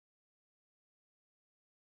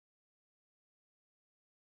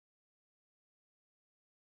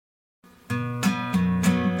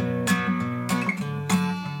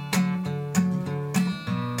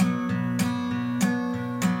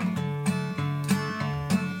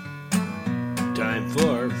time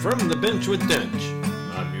for From the Bench with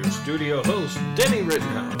Dench. I'm your studio host, Denny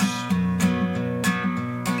Rittenhouse.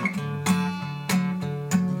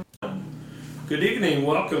 Good evening,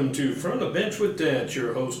 welcome to From the Bench with Dench.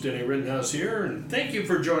 Your host, Denny Rittenhouse here, and thank you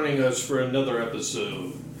for joining us for another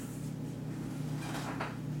episode.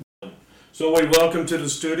 So we welcome to the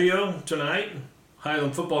studio tonight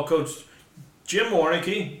Highland football coach Jim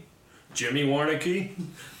Warnecke, Jimmy Warnecke,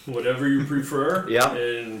 whatever you prefer. Yeah.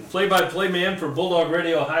 And play-by-play man for Bulldog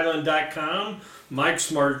Radio Highland.com, Mike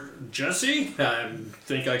Smargiassi. I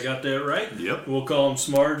think I got that right. Yep. We'll call him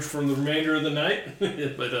Smarge from the remainder of the night.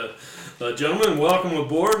 But gentlemen, welcome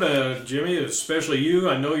aboard. Jimmy, especially you.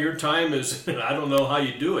 I know your time is, I don't know how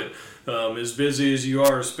you do it, as busy as you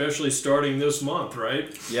are, especially starting this month,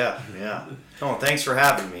 right? Yeah. Oh, thanks for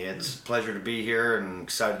having me. It's a pleasure to be here and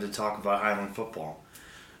excited to talk about Highland football.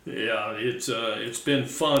 Yeah, it's been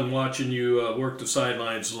fun watching you work the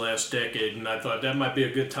sidelines the last decade, and I thought that might be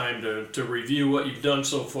a good time to review what you've done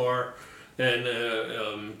so far,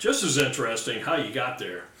 and just as interesting, how you got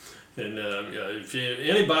there. And if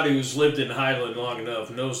anybody who's lived in Highland long enough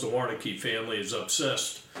knows the Warnecke family is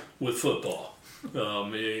obsessed with football.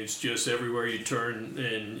 It's just everywhere you turn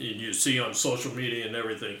and you see on social media and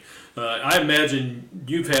everything. I imagine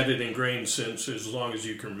you've had it ingrained since as long as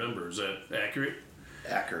you can remember. Is that accurate?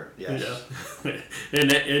 Accurate, yes. Yeah.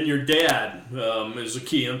 and your dad is a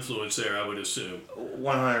key influence there, I would assume.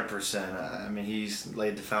 100%. I mean, he's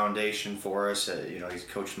laid the foundation for us. He's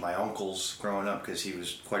coached my uncles growing up because he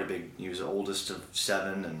was he was the oldest of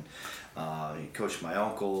 7, and he coached my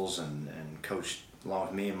uncles and coached along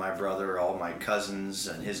with me and my brother, all my cousins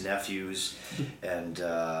and his nephews. And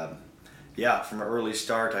from an early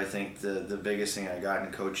start, I think the biggest thing I got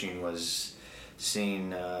in coaching was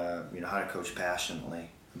seeing how to coach passionately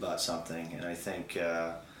about something, and I think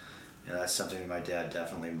that's something that my dad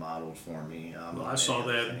definitely modeled for me. Well, I saw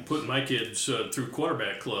that putting my kids through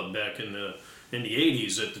quarterback club back in the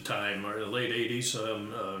 80s at the time, or the late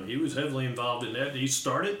 80s. He was heavily involved in that. He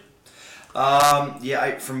started.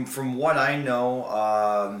 From what I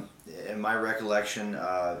know, in my recollection,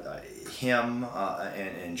 him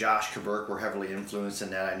and Josh Kaburk were heavily influenced in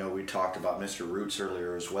that. I know we talked about Mr. Roots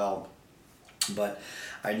earlier as well. But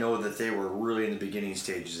I know that they were really in the beginning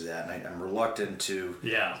stages of that, and I'm reluctant to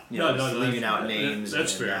leaving out names.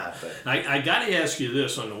 That's fair. That, I got to ask you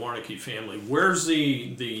this on the Warnecke family: where's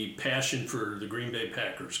the passion for the Green Bay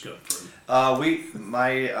Packers come from?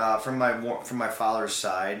 From my father's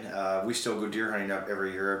side, we still go deer hunting up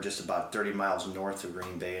every year, just about 30 miles north of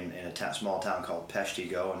Green Bay, in a small town called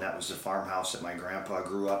Peshtigo, and that was the farmhouse that my grandpa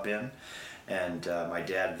grew up in, and my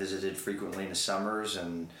dad visited frequently in the summers,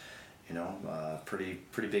 and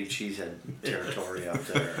pretty big cheesehead territory up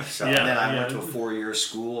there. So and then I went to a 4-year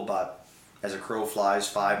school about, as a crow flies,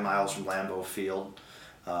 5 miles from Lambeau Field.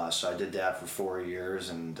 So I did that for 4 years,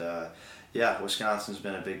 and Wisconsin's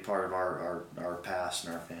been a big part of our past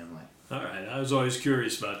and our family. All right, I was always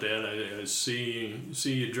curious about that. I see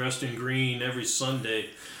you dressed in green every Sunday.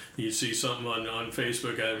 You see something on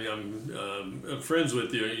Facebook. I'm friends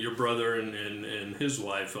with your brother and his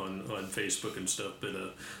wife on Facebook and stuff. But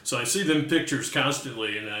so I see them pictures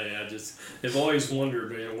constantly, and I just have always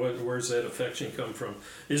wondered, where's that affection come from?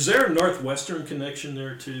 Is there a Northwestern connection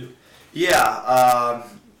there too? Yeah,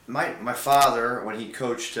 my father, when he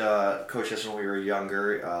coached us when we were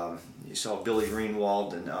younger, you saw Billy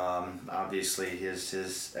Greenwald, and obviously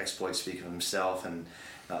his exploits speak of himself and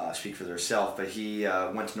speak for themselves. But he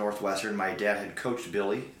went to Northwestern. My dad had coached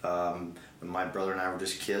Billy when my brother and I were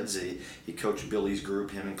just kids. He coached Billy's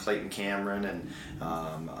group, him and Clayton Cameron, and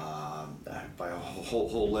by a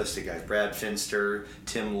whole list of guys. Brad Finster,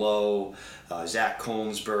 Tim Lowe, Zach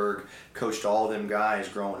Kolensberg. Coached all of them guys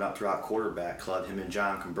growing up throughout quarterback club, him and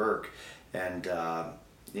John Kumberg. And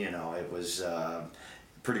it was a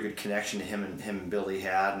pretty good connection to him and Billy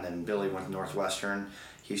had. And then Billy went to Northwestern.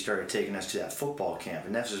 He started taking us to that football camp,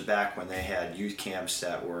 and this was back when they had youth camps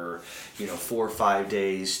that were, 4 or 5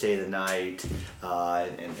 days, stay the night,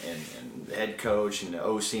 and the head coach and the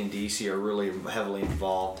OC and DC are really heavily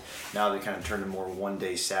involved. Now they kind of turned to more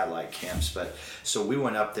one-day satellite camps, but so we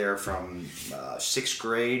went up there from 6th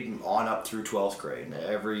grade on up through 12th grade, and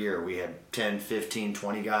every year we had 10, 15,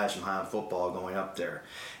 20 guys from Highland football going up there.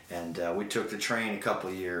 And we took the train a couple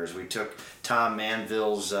of years. We took Tom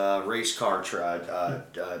Manville's race car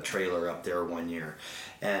trailer up there one year.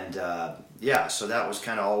 And so that was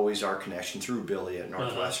kind of always our connection through Billy at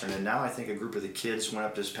Northwestern. And now I think a group of the kids went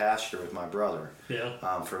up this past year with my brother. Yeah.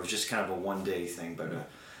 It was just kind of a one-day thing, but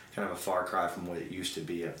kind of a far cry from what it used to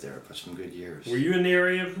be up there, but some good years. Were you in the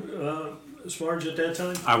area, Smarge, at that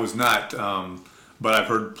time? I was not. but I've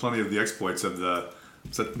heard plenty of the exploits of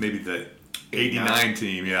maybe the 89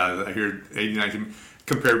 team. Yeah, I hear 89 team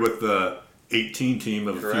compared with the 18 team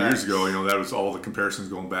of a few years ago. You know, that was all the comparisons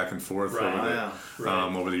going back and forth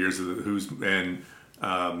over the years of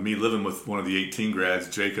me living with one of the 18 grads,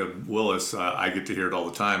 Jacob Willis. I get to hear it all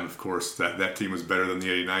the time. Of course, that team was better than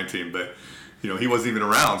the 89 team, but you know, he wasn't even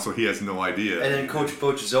around, so he has no idea. And then Coach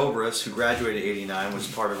Zobris, who graduated '89, was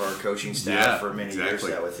part of our coaching staff for many years.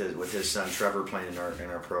 That with his son Trevor playing in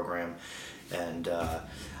our program. And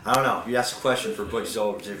I don't know. You asked a question for Butch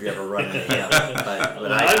Zobris if you ever run into him,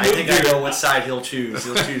 but I think I know what side he'll choose.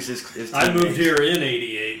 He'll choose his I moved here in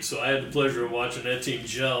 '88, so I had the pleasure of watching that team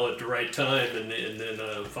gel at the right time, and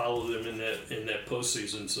then follow them in that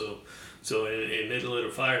postseason. So it lit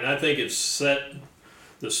a fire, and I think it set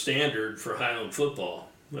the standard for Highland football.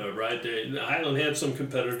 Right, Highland had some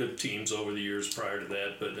competitive teams over the years prior to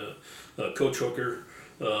that, but Coach Hooker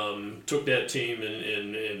took that team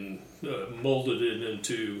and molded it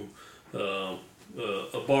into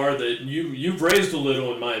a bar that you've raised a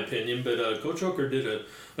little, in my opinion. But Coach Hooker did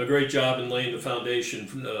a great job in laying the foundation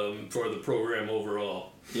for the program overall.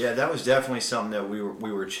 Yeah, that was definitely something that we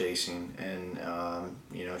were chasing, and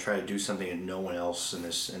try to do something that no one else in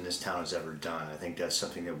this town has ever done. I think that's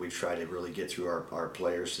something that we've tried to really get through our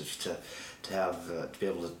players to be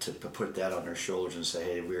able to put that on their shoulders and say,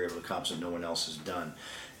 hey, we were able to accomplish something no one else has done.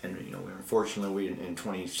 And unfortunately, in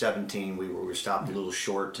 2017 we were stopped a little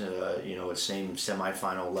short. At same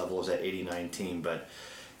semifinal level as that '89 team. But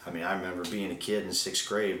I mean, I remember being a kid in 6th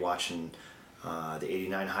grade watching the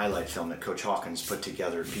 '89 highlight film that Coach Hawkins pieced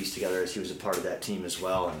together as he was a part of that team as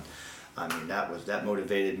well. And I mean, that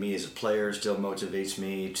motivated me as a player. Still motivates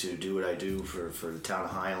me to do what I do for the town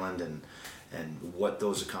of Highland and what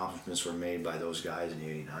those accomplishments were made by those guys in the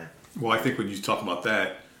 '89. Well, I think when you talk about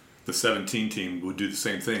that, the 17 team would do the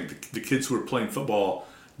same thing. The kids who were playing football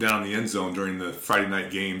down in the end zone during the Friday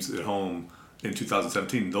night games at home in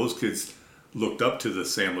 2017, those kids looked up to the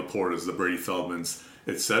Sam Laportas, the Brady Feldmans,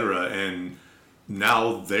 etc. And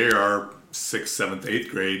now they are 6th, 7th, 8th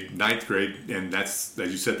grade, 9th grade, and that's,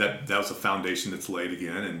 as you said, that was a foundation that's laid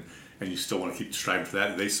again, and you still want to keep striving for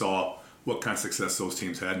that. They saw what kind of success those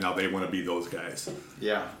teams had. Now they want to be those guys.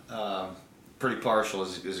 Yeah. Pretty partial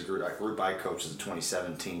as a group I coached as a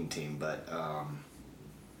 2017 team, but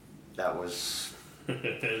that was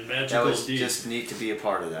just neat to be a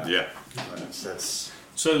part of that. Yeah, that's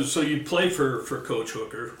so you play for Coach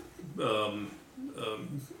Hooker.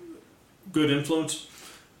 Good influence.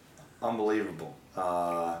 Unbelievable.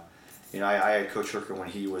 I had Coach Hooker when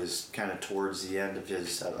he was kind of towards the end of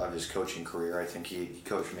his coaching career. I think he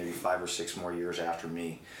coached maybe 5 or 6 more years after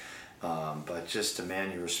me. But just a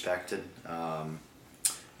man you respected.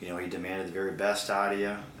 He demanded the very best out of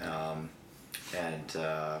you,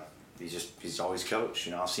 and he's always coached.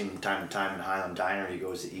 I'll see him time to time in Highland Diner. He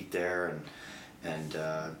goes to eat there, and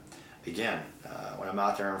again, when I'm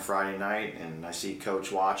out there on Friday night and I see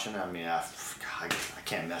Coach watching, I mean, I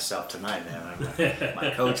can't mess up tonight, man. My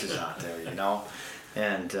coach is out there,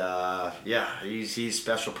 And he's a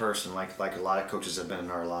special person, like a lot of coaches have been in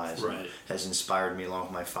our lives. Right. Has inspired me along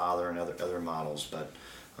with my father and other models, but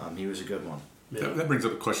he was a good one. Yeah. That brings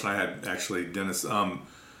up a question I had actually, Dennis.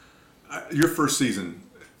 Your first season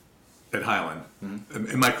at Highland,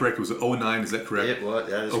 am I correct? Was it 2009? Is that correct?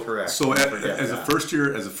 That is correct. So as a first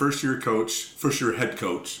year coach, first year head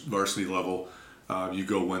coach, varsity level, you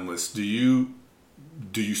go winless. Do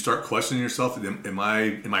you start questioning yourself? Am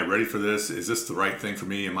I ready for this? Is this the right thing for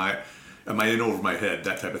me? Am I in over my head?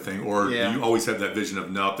 That type of thing, or do you always have that vision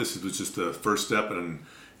of no, this was just the first step, and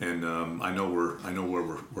I know where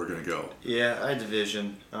we're going to go. Yeah, I had the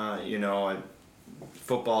vision.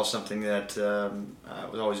 Football is something that I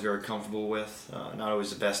was always very comfortable with. Not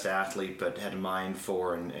always the best athlete, but had a mind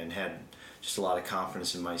for and had just a lot of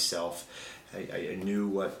confidence in myself. I knew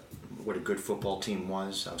what a good football team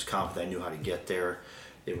was. I was confident I knew how to get there.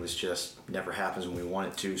 It was just never happens when we want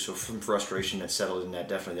it to. So from frustration that settled in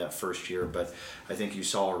definitely that first year. But I think you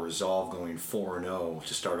saw a resolve going 4-0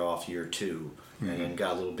 to start off year 2, and then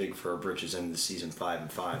got a little big for our britches into the season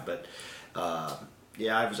 5-5. But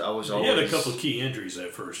I was always. You had a couple of key injuries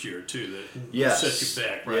that first year too that set you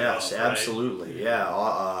back. Yes, off, absolutely. Right?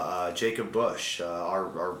 Yeah, Jacob Bush,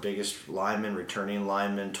 our biggest returning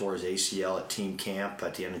lineman, tore his ACL at team camp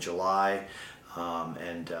at the end of July,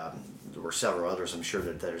 and there were several others. I'm sure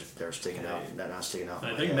that they're sticking out. That not sticking out.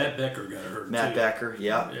 I think Matt Becker got hurt. Matt too. Becker,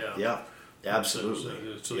 yeah.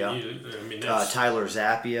 Absolutely. So yeah. I mean, that's, Tyler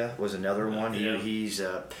Zappia was another one. Yeah. He's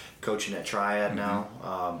coaching at Triad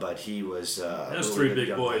now, but he was. That's really three good big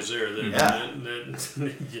young boys man.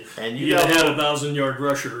 there. And you got had 1,000-yard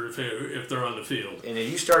rusher if they're on the field. And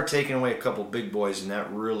if you start taking away a couple big boys, and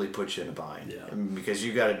that really puts you in a bind. Yeah. Because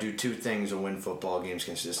you got to do two things to win football games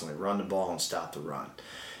consistently: run the ball and stop the run.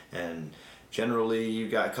 And generally, you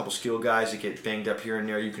got a couple skill guys that get banged up here and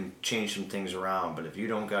there. You can change some things around, but if you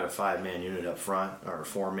don't got a 5-man unit up front or a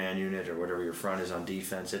 4-man unit or whatever your front is on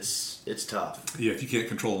defense, it's tough. Yeah, if you can't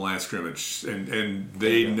control the line of scrimmage, and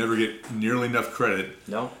they never get nearly enough credit.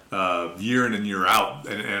 No. Year in and year out,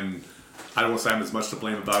 and I don't want to say I'm as much to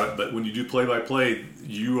blame about it, but when you do play-by-play,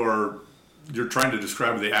 you're trying to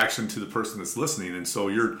describe the action to the person that's listening, and so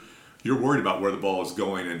you're worried about where the ball is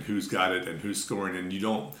going and who's got it and who's scoring, and you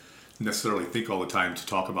don't necessarily think all the time to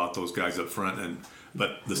talk about those guys up front,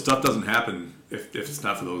 but the stuff doesn't happen if it's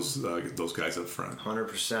not for those guys up front.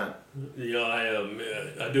 100%. You know,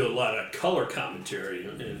 I do a lot of color commentary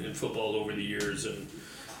in football over the years, and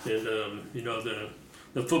you know,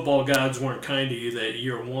 the football gods weren't kind to you that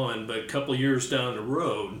year one, but a couple of years down the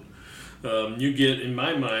road, you get, in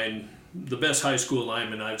my mind, the best high school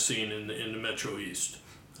lineman I've seen in the Metro East,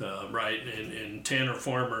 right? And Tanner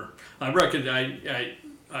Farmer, I reckon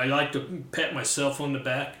I like to pat myself on the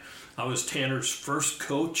back. I was Tanner's first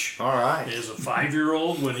coach. All right. As a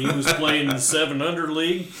 5-year-old when he was playing in the 700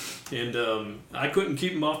 league, and I couldn't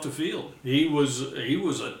keep him off the field. He was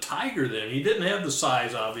a tiger then. He didn't have the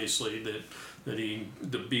size, obviously,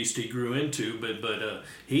 the beast he grew into, but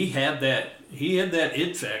he had that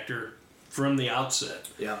it factor from the outset.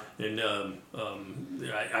 Yeah. And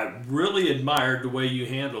I really admired the way you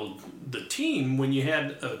handled the team when you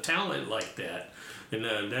had a talent like that.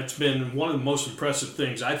 And that's been one of the most impressive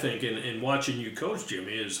things, I think, in watching you coach,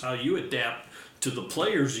 Jimmy, is how you adapt to the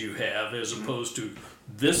players you have as opposed to,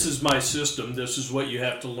 this is my system, this is what you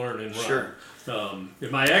have to learn and run. Sure.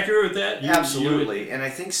 Am I accurate with that? Absolutely. And I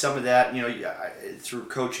think some of that, you know, through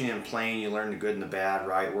coaching and playing, you learn the good and the bad,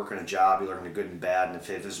 right? Working a job, you learn the good and bad. And if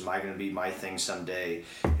this is going to be my thing someday,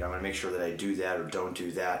 you know, I'm going to make sure that I do that or don't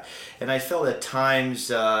do that. And I felt at times...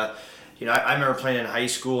 you know, I remember playing in high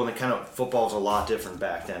school, and the kind of football was a lot different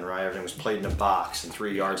back then, right? Everything was played in a box and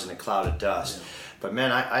 3 yards in a cloud of dust. Yeah. But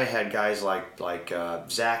man, I had guys like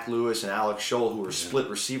Zach Lewis and Alex Scholl who were split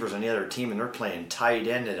receivers on the other team, and they're playing tight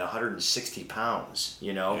end at 160 pounds.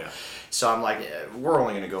 You know, so I'm like, we're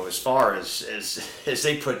only going to go as far as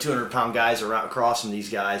they put 200-pound guys around crossing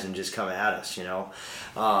these guys and just come at us. You know,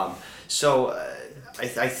 I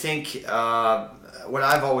think. What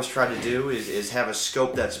I've always tried to do is have a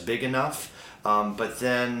scope that's big enough, but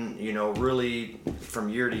then, you know, really from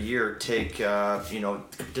year to year take, you know,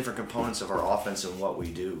 different components of our offense and what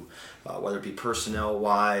we do, whether it be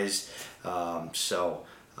personnel-wise.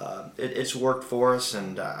 It's worked for us,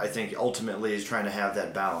 and I think ultimately is trying to have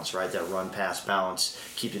that balance, right? That run-pass balance,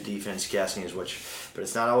 keep the defense guessing but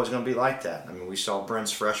it's not always going to be like that. I mean, we saw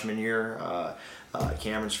Brent's freshman year,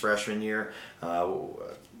 Cameron's freshman year,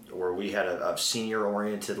 where we had a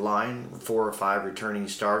senior-oriented line, 4 or 5 returning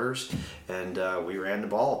starters, and we ran the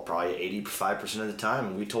ball probably 85% of the time,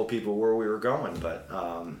 and we told people where we were going. But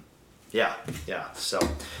yeah. So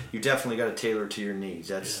you definitely got to tailor to your needs.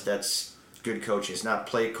 That's good coaching. It's not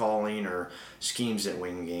play calling or schemes that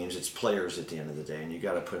win games. It's players at the end of the day, and you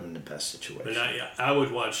got to put them in the best situation. And I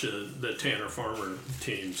would watch the Tanner Farmer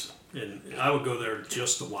teams. And I would go there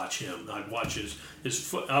just to watch him. I'd watch his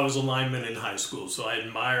foot. I was a lineman in high school, so I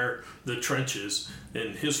admire the trenches,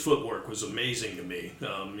 and his footwork was amazing to me.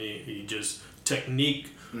 He just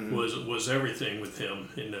technique was everything with him,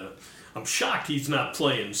 and I'm shocked he's not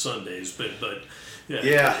playing Sundays. But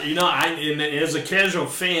yeah, you know, as a casual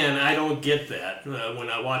fan, I don't get that when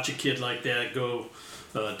I watch a kid like that go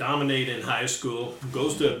dominate in high school,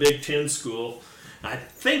 goes to a Big Ten school. I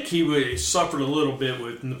think he suffered a little bit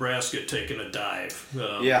with Nebraska taking a dive.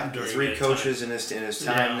 3 coaches time. in his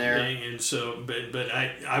time there. And so, but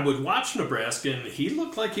I would watch Nebraska, and he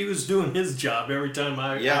looked like he was doing his job every time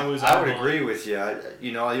I was. I would agree with you.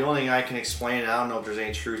 You know, the only thing I can explain, I don't know if there's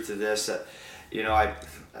any truth to this. You know,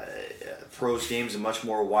 pros game is a much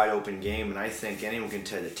more wide open game, and I think anyone can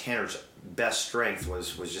tell you that Tanner's best strength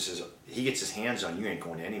was just he gets his hands on you, ain't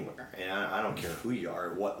going anywhere. And I don't care who you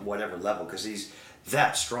are, whatever level, because he's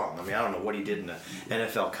that strong. I mean, I don't know what he did in the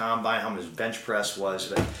NFL Combine, how much his bench press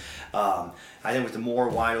was, but I think with the more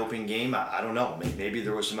wide open game, I don't know. Maybe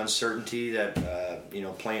there was some uncertainty that you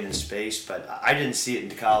know, playing in space, but I didn't see it at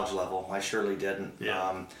the college level. I surely didn't.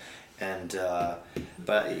 Yeah. And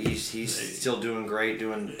but he's still doing great,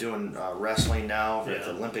 doing wrestling now at the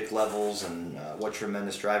Olympic levels, and what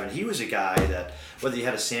tremendous drive. And he was a guy that, whether you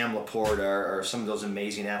had a Sam Laporte or some of those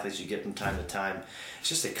amazing athletes you get from time to time, it's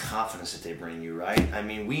just the confidence that they bring you, right? I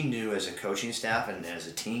mean, we knew as a coaching staff and as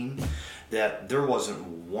a team that there wasn't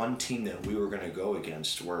one team that we were going to go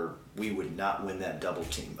against where we would not win that double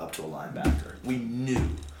team up to a linebacker. We knew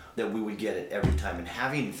that we would get it every time, and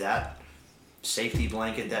having that safety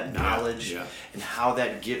blanket, that knowledge, and how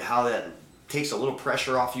that takes a little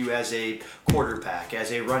pressure off you as a quarterback,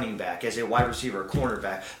 as a running back, as a wide receiver,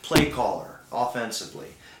 cornerback, play caller, offensively.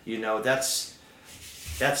 You know, that's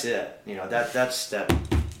it. You know, that's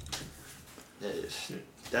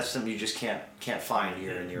something you just can't find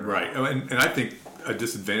year in year out. Right, and I think a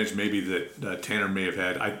disadvantage maybe that Tanner may have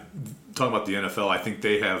had. Talking about the NFL, I think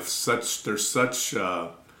they have there's such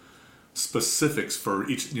specifics for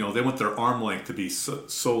each. You know, they want their arm length to be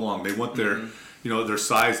so long. They want their their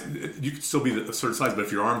size. You could still be a certain size, but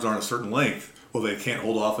if your arms aren't a certain length, well, they can't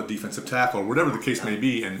hold off a defensive tackle or whatever the case may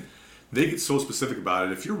be. And they get so specific about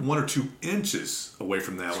it. If you're 1 or 2 inches away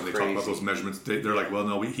from that, when they talk about those measurements, they're like, well,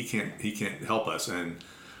 no, he can't help us. And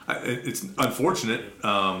it's unfortunate,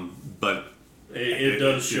 but it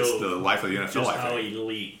does show it's the life of the NFL. Just how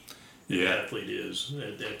elite the athlete is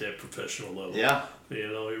at that professional level. Yeah. You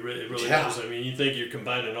know, it really does. I mean, you think you're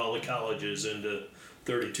combining all the colleges into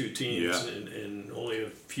 32 teams, and only a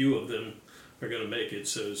few of them are going to make it.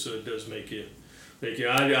 So it does make you.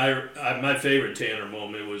 My favorite Tanner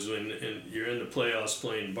moment was when you're in the playoffs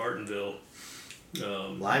playing Bartonville.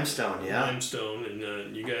 Limestone,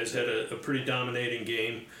 and you guys had a pretty dominating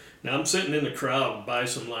game. Now I'm sitting in the crowd by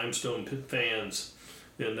some Limestone fans,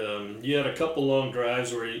 and you had a couple long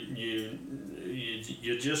drives where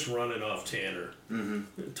you're just running off Tanner,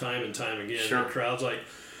 time and time again. Sure. The crowd's like,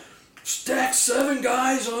 stack 7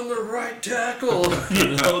 guys on the right tackle.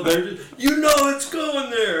 You know it's going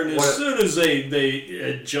there, and as soon as they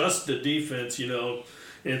adjust the defense,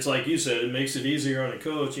 it's like you said, it makes it easier on a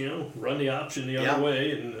coach. Run the option the other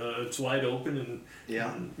way, and it's wide open. And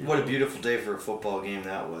what a beautiful day for a football game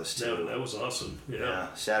that was too. That was awesome.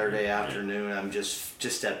 Saturday afternoon. I'm just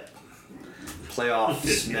that playoff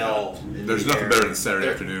smell. There's nothing better than Saturday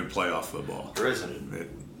afternoon playoff football. There isn't.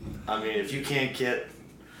 I mean, if you can't get.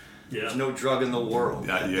 There's no drug in the world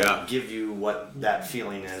that give you what that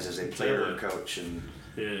feeling is as a player or coach. And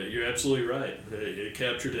you're absolutely right. It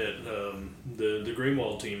captured that. The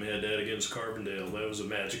Greenwald team had that against Carbondale. That was a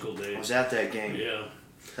magical day. I was at that game. Yeah.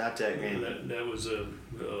 At that game. That was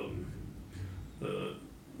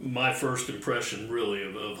my first impression, really,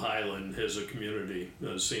 of Highland as a community,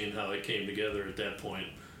 seeing how it came together at that point.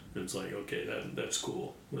 It's like, okay, that's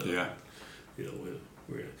cool.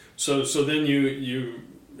 So then you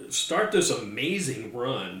start this amazing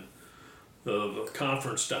run of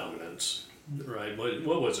conference dominance, right?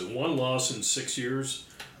 What was it? 1 loss in 6 years,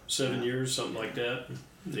 7 years, something like that,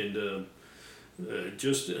 and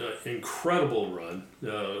just an incredible run.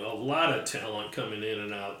 A lot of talent coming in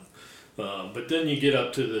and out, but then you get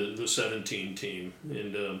up to the 17 team,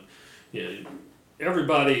 and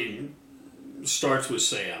everybody starts with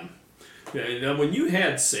Sam. Now, when you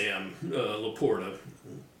had Sam Laporta,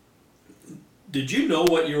 did you know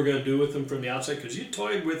what you were going to do with him from the outside? Because you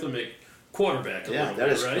toyed with him at quarterback a little bit, right? Yeah, that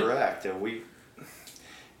is correct.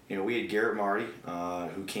 We had Garrett Marty,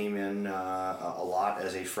 who came in a lot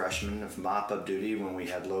as a freshman of mop-up duty when we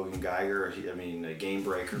had Logan Geiger, a game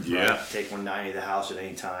breaker. Take 190 to the house at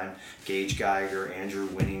any time. Gage Geiger, Andrew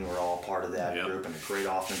Winning were all part of that group, and a great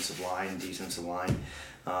offensive line, defensive line.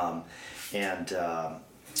 I'm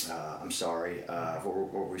sorry,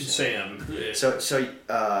 what were we saying? Sam.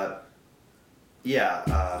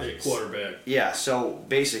 Quarterback. Yeah, so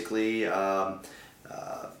basically,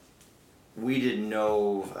 we didn't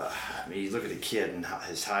know. You look at the kid and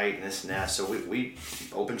his height and this and that. So we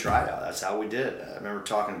open tryout. That's how we did. I remember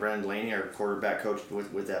talking to Brendan Delaney, our quarterback coach,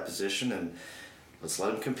 with that position, and let's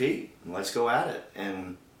let him compete and let's go at it.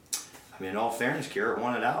 And in all fairness, Garrett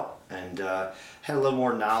wanted out and had a little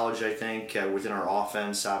more knowledge, I think, within our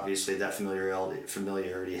offense. Obviously, that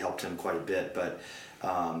familiarity helped him quite a bit, but.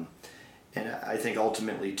 And I think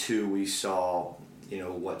ultimately, too, we saw,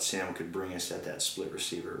 what Sam could bring us at that split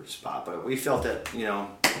receiver spot. But we felt that, who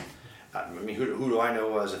do I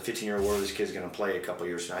know as a 15-year-old where this kid's going to play a couple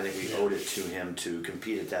years from now? I think we owed it to him to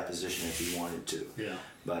compete at that position if he wanted to. Yeah.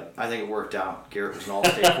 But I think it worked out. Garrett was an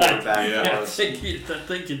all-state quarterback. I think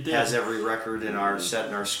you did. Has every record in our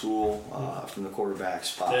school from the quarterback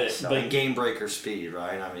spot. And game breaker speed,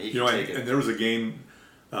 right? He can take it. And there was a game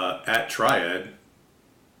at Triad.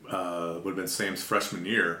 Would have been Sam's freshman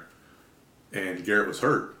year. and Garrett was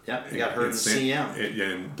hurt. Yeah, he got hurt in CM.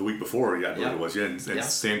 And the week before, I believe it was. Yeah, and Yeah.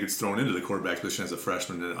 Sam gets thrown into the quarterback position as a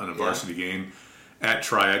freshman on a varsity game at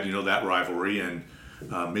Triad. That rivalry, and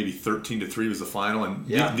maybe 13-3 was the final, and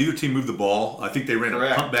neither team moved the ball. I think they ran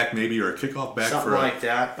a punt back maybe or a kickoff back something for like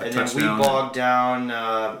that. And touchdown. then we bogged down,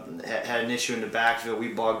 had an issue in the backfield. We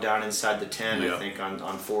bogged down inside the 10, I think, on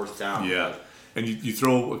 4th down. Yeah, and you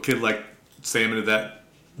throw a kid like Sam into that.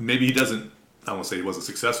 Maybe he doesn't. I won't say he wasn't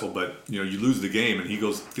successful, but you lose the game, and he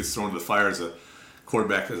gets thrown to the fire as a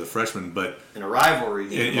quarterback as a freshman. But in a rivalry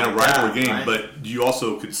game, in a rivalry game, right? But you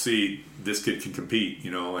also could see this kid can compete,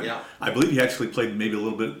 And I believe he actually played maybe a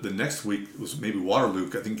little bit. The next week was maybe Waterloo.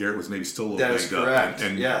 I think Garrett was maybe still a little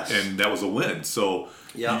banged up, and that was a win. So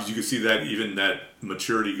you could see that even that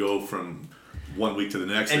maturity go from one week to the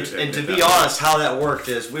next. And to be honest, how that worked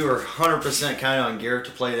is we were 100% counting on Garrett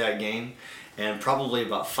to play that game. And probably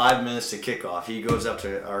about 5 minutes to kickoff, he goes up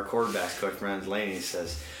to our quarterbacks coach, Brendan Delaney, and he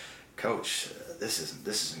says, "Coach, this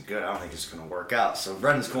isn't good. I don't think it's going to work out." So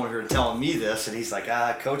Brendan's going here telling me this, and he's like,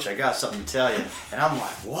 "Coach, I got something to tell you." And I'm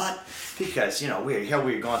like, "What?" Because we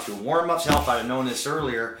had gone through warm-ups. Hell, if I'd have known this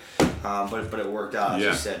earlier, but it worked out, as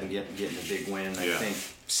you said, and getting a big win. And I think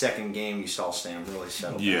second game you saw Sam really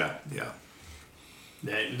settle down. Yeah.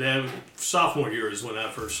 That sophomore year is when I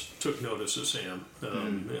first took notice of Sam.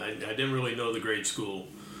 I didn't really know the grade school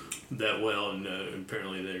that well, and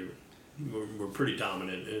apparently they were pretty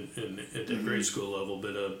dominant at the grade school level.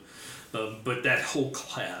 But that whole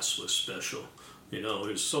class was special. It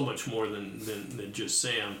was so much more than just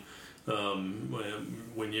Sam.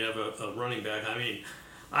 When you have a running back,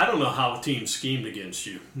 I don't know how a team schemed against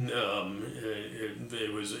you.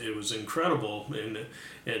 It was incredible,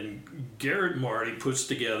 and Garrett Marty puts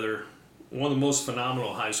together one of the most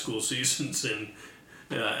phenomenal high school seasons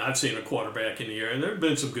I've seen a quarterback in the year, and there have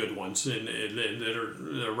been some good ones, and that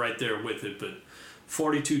are right there with it. But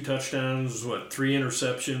 42 touchdowns, 3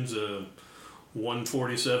 interceptions,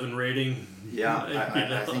 147 rating.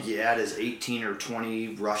 I think he had his 18 or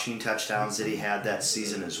 20 rushing touchdowns that he had that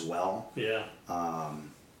season as well. Yeah.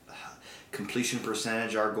 Completion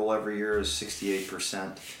percentage, our goal every year is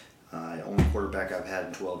 68%. Only quarterback I've had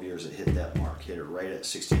in 12 years that hit that mark, hit it right at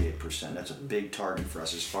 68%. That's a big target for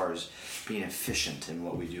us as far as being efficient in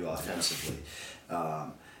what we do offensively.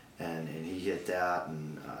 And he hit that,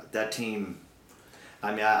 and that team,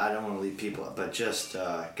 I don't want to leave people, but just,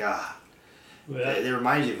 God, they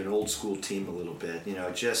remind you of an old school team a little bit.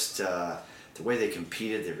 Just the way they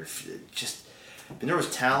competed, they were just, there was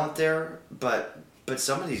talent there, but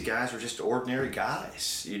some of these guys were just ordinary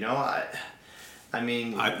guys.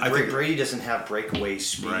 Brady doesn't have breakaway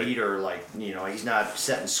speed, or he's not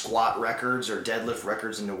setting squat records or deadlift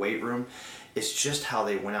records in the weight room. It's just how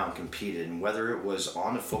they went out and competed, and whether it was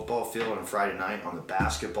on the football field on a Friday night, on the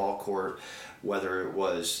basketball court, whether it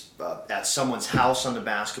was at someone's house on the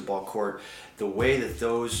basketball court, the way that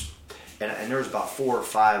those. And there was about 4 or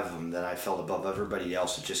 5 of them that I felt above everybody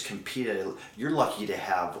else that just competed. You're lucky to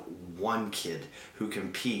have one kid who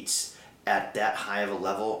competes at that high of a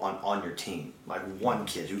level on your team. Like one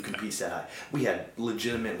kid who competes that high. We had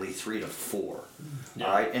legitimately 3 to 4. Yeah.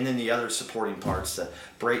 All right, and then the other supporting parts,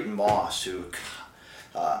 Brayton Moss, who,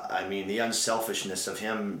 the unselfishness of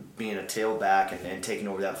him being a tailback and taking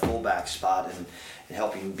over that fullback spot and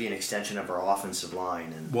helping be an extension of our offensive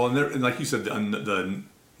line. And like you said, the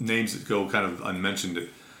names that go kind of unmentioned.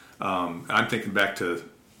 I'm thinking back to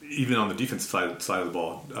even on the defensive side of the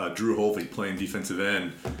ball, Drew Holvey playing defensive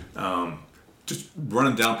end, just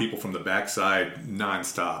running down people from the backside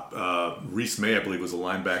nonstop. Reese May, I believe, was a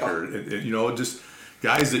linebacker. Just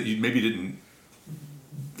guys that you maybe didn't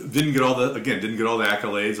get all the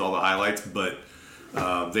accolades, all the highlights, but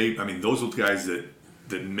those were the guys that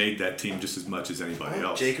made that team just as much as anybody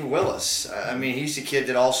else. Jacob Willis. He's the kid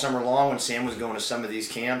that all summer long when Sam was going to some of these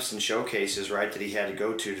camps and showcases, right, that he had to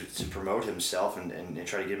go to promote himself and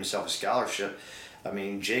try to give himself a scholarship.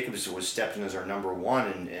 Jacobs was stepping as our number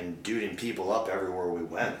 1 and duding people up everywhere we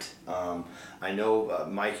went. I know,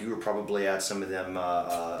 Mike, you were probably at some of them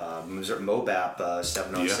MOBAP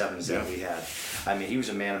 707s that we had. He was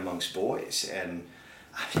a man amongst boys, and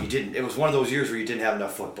it was one of those years where you didn't have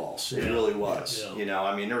enough footballs. It really was.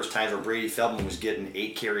 Yeah. There was times where Brady Feldman was getting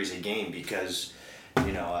 8 carries a game because,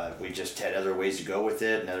 we just had other ways to go with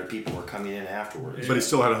it, and other people were coming in afterwards. But he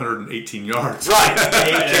still had 118 yards. Right.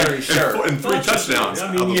 8 carries, sure. And 3 touchdowns.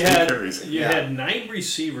 You had 9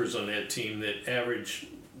 receivers on that team that averaged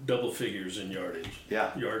double figures in yardage.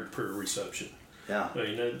 Yeah. Yard per reception. Yeah. I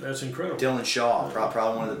mean, that's incredible. Dylan Shaw,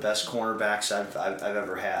 probably one of the best cornerbacks I've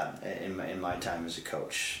ever had in my time as a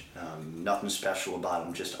coach. Nothing special about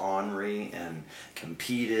him, just ornery and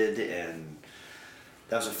competed, and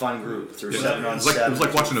that was a fun group through 7-on-7. It was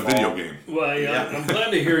like watching a video game. Well, I'm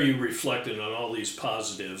glad to hear you reflecting on all these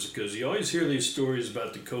positives, because you always hear these stories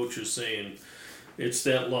about the coaches saying it's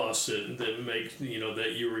that loss that makes,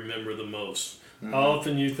 that you remember the most. Mm-hmm. How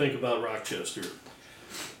often do you think about Rochester?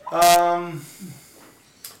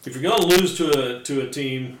 If you're going to lose to a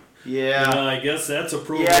team, I guess that's a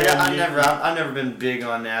program. I've never been big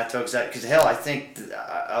on that, though, because hell, I think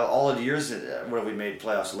all of the years, what have we made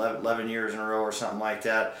playoffs? 11 years in a row or something like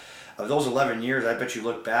that. Of those 11 years, I bet you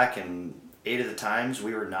look back and 8 of the times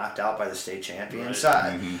we were knocked out by the state champions. Right. So,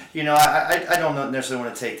 I don't necessarily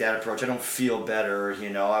want to take that approach. I don't feel better. We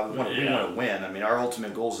want to win. I mean, our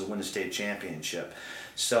ultimate goal is to win the state championship.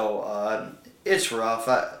 So it's rough.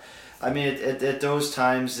 I mean, at those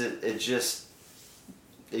times, it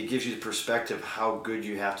gives you the perspective how good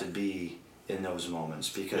you have to be in those moments,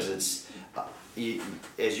 because it's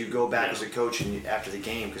as you go back as a coach and after the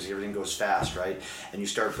game, because everything goes fast, right? And you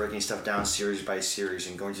start breaking stuff down series by series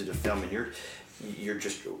and going through the film, and you're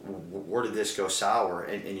just, where did this go sour?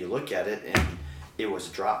 And you look at it, and it was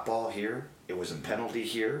a drop ball here, it was a penalty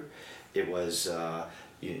here, it was a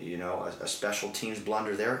special teams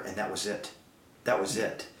blunder there, and that was it. That was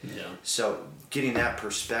it. Yeah. So getting that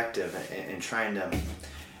perspective and trying to,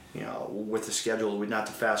 with the schedule, not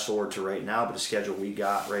to fast forward to right now, but the schedule we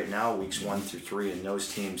got right now, weeks 1 through 3, and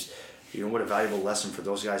those teams, what a valuable lesson for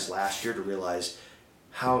those guys last year to realize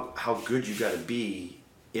how good you got to be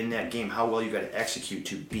in that game, how well you got to execute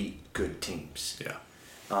to beat good teams. Yeah.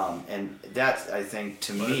 And that, I think,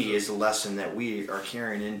 to me, is a lesson that we are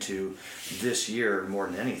carrying into this year more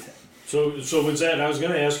than anything. So was that, I was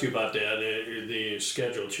going to ask you about that, the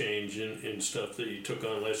schedule change and stuff that you took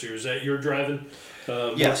on last year. Is that your driving?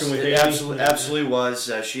 Yes, it absolutely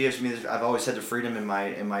was. She gives me, I've always had the freedom in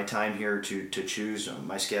my time here to choose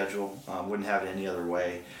my schedule. Wouldn't have it any other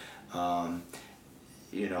way.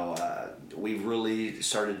 We really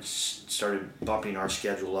started bumping our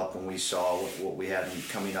schedule up when we saw what we had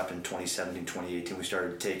coming up in 2017, 2018. We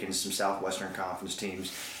started taking some Southwestern Conference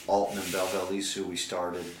teams, Alton and Belleville, who we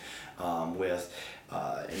started with.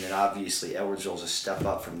 And then obviously Edwardsville's a step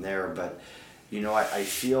up from there. But, I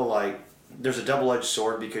feel like there's a double-edged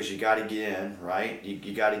sword, because you got to get in, right?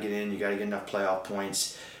 You got to get in, you got to get enough playoff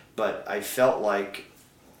points. But I felt like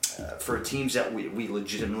for teams that we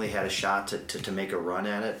legitimately had a shot to make a run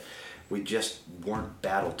at it, we just weren't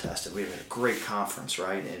battle tested. We had a great conference,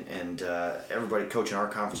 right? And everybody coaching our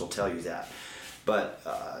conference will tell you that. But,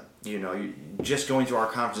 just going through our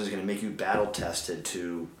conference is going to make you battle tested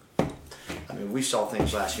to, we saw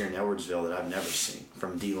things last year in Edwardsville that I've never seen,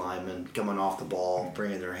 from D linemen coming off the ball,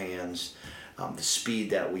 bringing their hands, the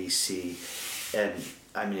speed that we see. And,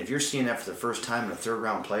 if you're seeing that for the first time in a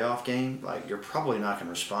third-round playoff game, you're probably not going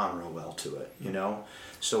to respond real well to it,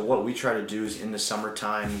 So what we try to do is in the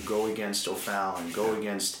summertime go against O'Fallon, go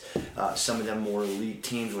against some of them more elite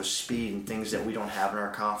teams with speed and things that we don't have in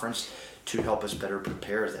our conference to help us better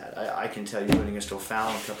prepare that. I can tell you, winning against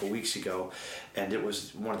O'Fallon a couple weeks ago, and it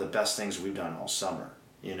was one of the best things we've done all summer.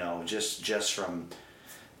 Just from,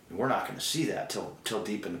 we're not going to see that till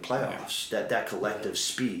deep in the playoffs. That collective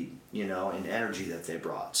speed, and energy that they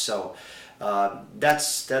brought. So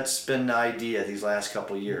that's been the idea these last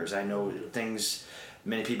couple of years. I know things.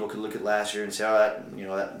 Many people could look at last year and say,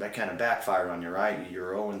 that kind of backfired on you, right?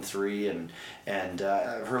 You're 0-3, and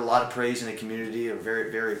I've heard a lot of praise in the community. Are very,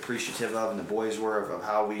 very appreciative of, and the boys were, of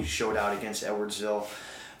how we showed out against Edwardsville.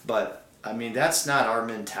 But that's not our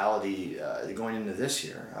mentality going into this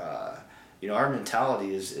year. Our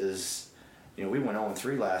mentality is we went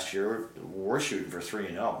 0-3 last year. We're shooting for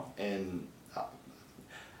 3-0, and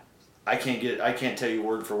I can't tell you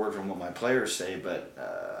word for word from what my players say, but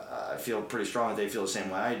I feel pretty strong that they feel the same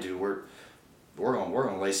way I do. We're going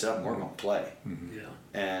to lace it up and we're going to play. Mm-hmm. Yeah.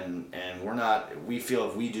 And we're not. We feel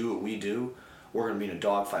if we do what we do, we're going to be in a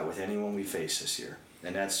dogfight with anyone we face this year.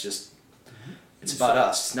 And that's just. It's about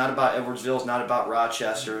us. It's not about Edwardsville. It's not about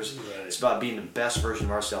Rochester's. Right. It's about being the best version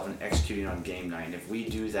of ourselves and executing on game night. And if we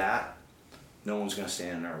do that, no one's going to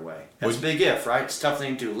stand in our way. That's a big if, right? It's a tough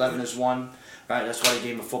thing to do. 11 is 1. Right, that's why the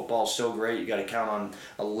game of football is so great. You got to count on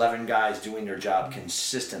 11 guys doing their job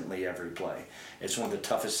consistently every play. It's one of the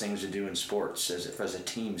toughest things to do in sports as a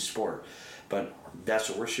team sport, but that's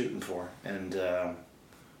what we're shooting for. And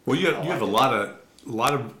you have a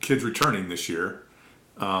lot of kids returning this year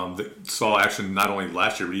that saw action not only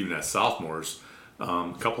last year but even as sophomores.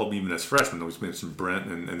 A couple of them even as freshmen. There's been some Brent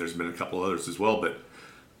and there's been a couple others as well. But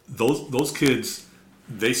those kids,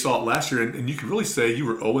 they saw it last year, and you can really say you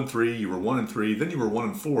were 0-3, you were 1-3, then you were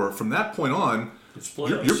 1-4. From that point on,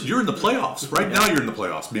 you're in the playoffs. Right now, you're in the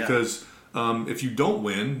playoffs because if you don't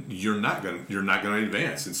win, you're not gonna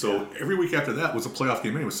advance. And so every week after that was a playoff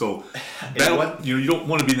game anyway. So you don't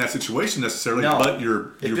want to be in that situation necessarily, but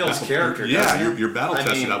you're builds character. You're battle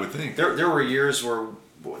tested. I would think there were years where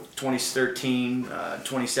 2013,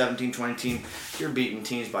 2017, 2018, you're beating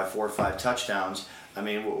teams by 4 or 5 touchdowns. I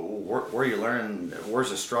mean, where you learn,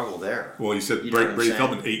 where's the struggle there? Well, you said Brady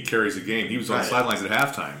Feldman 8 carries a game. He was on the sidelines at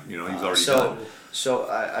halftime. He was already done. So,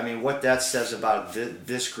 I mean, what that says about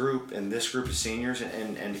this group and this group of seniors,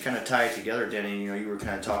 and to kind of tie it together, Denny, you were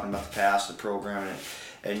kind of talking about the past, the program,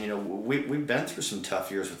 and we've been through some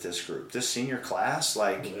tough years with this group. This senior class,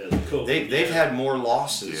 they've had more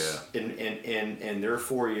losses in their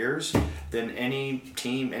 4 years than any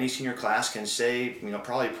team, any senior class can say,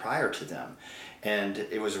 probably prior to them. And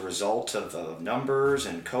it was a result of numbers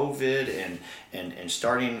and COVID and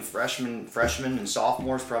starting freshmen and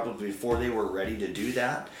sophomores probably before they were ready to do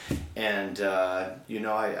that. And,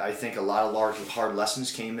 I think a lot of hard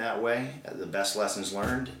lessons came that way, the best lessons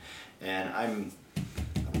learned. And I'm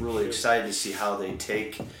really excited to see how they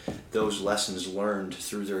take those lessons learned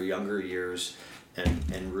through their younger years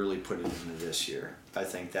and really put it into this year. I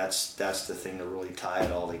think that's the thing to really tie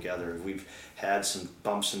it all together. We've had some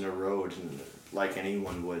bumps in the road, like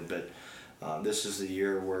anyone would, but this is the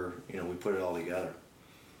year where we put it all together.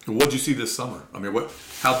 What did you see this summer? I mean,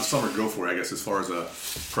 how'd the summer go for you, I guess, as far as a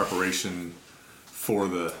preparation for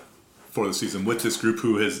the season with this group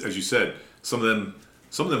who has, as you said, some of them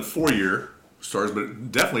 4-year stars,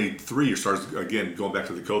 but definitely 3-year stars. Again, going back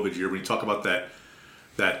to the COVID year, when you talk about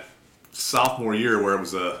that sophomore year where it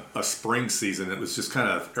was a spring season, it was just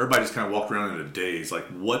everybody just kind of walked around in a daze, like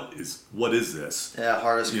what is this? Yeah,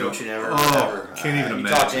 hardest coaching ever. Can't even imagine. You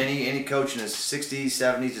talk to any coach in his 60s,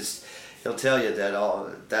 70s, he'll tell you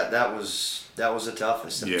that was the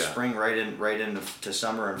toughest. Spring right into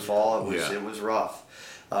summer and fall, it was rough.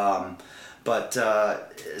 But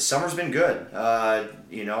summer's been good.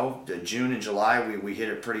 June and July we hit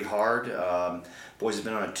it pretty hard. Boys have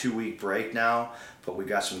been on a 2-week break now, but we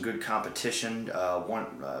got some good competition.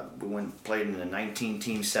 We played in a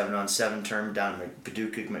 19-team 7-on-7 tournament down in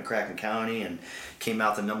Paducah, McCracken County, and came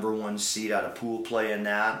out the number 1 seed out of pool play in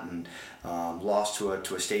that, and lost to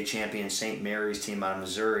a state champion St. Mary's team out of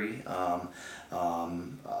Missouri.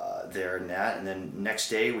 There in that, and then next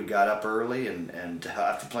day we got up early and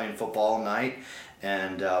after playing football all night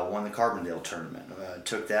and won the Carbondale tournament.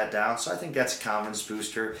 Took that down, so I think that's a confidence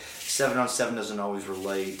booster. 7-on-7 doesn't always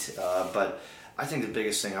relate, but I think the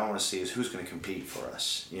biggest thing I want to see is who's going to compete for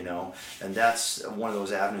us, and that's one of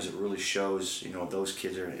those avenues that really shows, those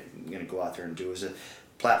kids are going to go out there and do, is a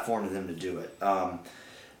platform for them to do it.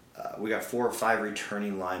 We got 4 or 5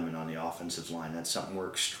 returning linemen on the offensive line. That's something we're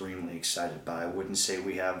extremely excited about. I wouldn't say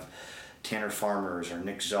we have Tanner Farmers or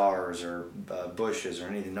Nick Czars or Bushes or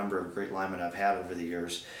any of the number of great linemen I've had over the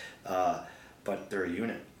years, but they're a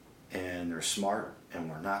unit and they're smart, and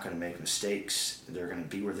we're not going to make mistakes. They're going to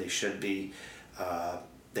be where they should be.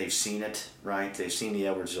 They've seen it, right? They've seen the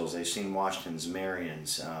Edwardsvilles, they've seen Washington's,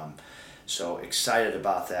 Marions. So excited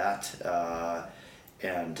about that.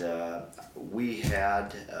 And we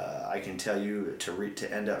had, I can tell you, to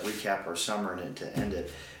recap our summer and to end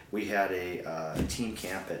it, we had a team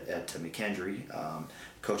camp at McKendree.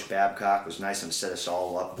 Coach Babcock was nice and set us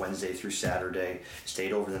all up Wednesday through Saturday,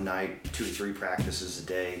 stayed over the night, 2 to 3 practices a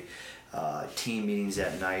day, team meetings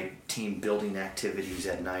at night, team building activities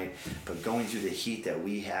at night. But going through the heat that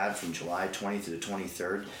we had from July 20th to the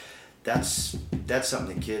 23rd, that's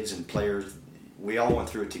something the kids and players, we all went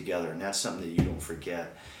through it together, and that's something that you don't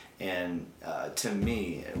forget. And to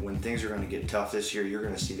me, when things are going to get tough this year, you're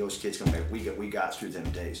going to see those kids come back. We got through them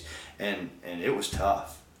days, and it was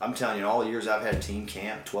tough. I'm telling you, all the years I've had team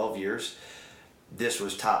camp, 12 years, this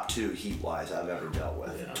was top 2 heat-wise I've ever dealt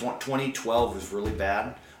with. Yeah. 2012 was really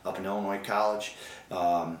bad up in Illinois College,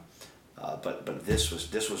 but this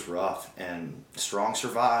was rough, and strong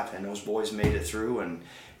survived, and those boys made it through,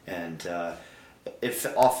 and if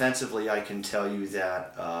offensively, I can tell you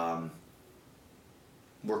that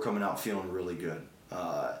we're coming out feeling really good.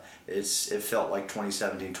 It felt like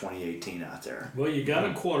 2017, 2018 out there. Well, you got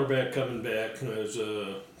a quarterback coming back as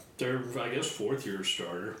their, I guess, 4th-year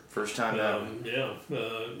starter. First time ever.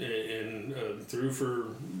 And threw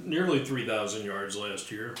for nearly 3,000 yards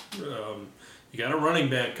last year. You got a running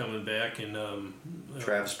back coming back, and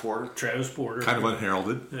Travis Porter. Kind of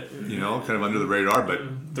unheralded, kind of under the radar, but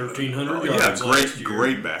 1,300 yards. Yeah,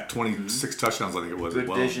 great back. 26 touchdowns, I think it was. Good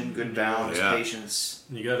vision, good balance, patience.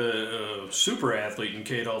 You got a super athlete in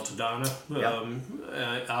Cade Altadonna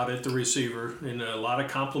out at the receiver, and a lot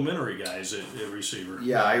of complimentary guys at receiver.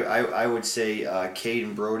 Yeah, I would say Cade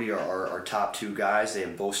and Brody are our top two guys. They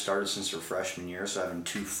have both started since their freshman year, so having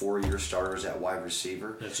 2 4-year starters at wide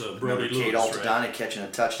receiver. That's Brody Lewis, Cade Altadonna right? Catching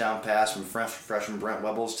a touchdown pass from freshman Brent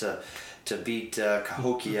Webbles to beat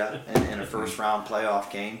Cahokia in a first-round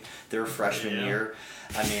playoff game their freshman year.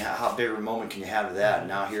 I mean, how big of a moment can you have of that?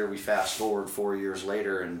 Now here we fast forward 4 years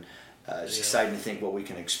later, and it's exciting to think what we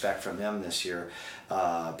can expect from them this year.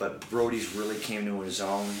 But Brody's really came to his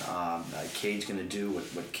own. Cade's going to do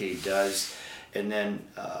what Cade does. And then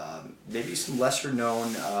maybe some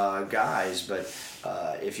lesser-known guys, but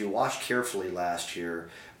if you watched carefully last year,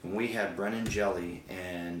 when we had Brennan Jelly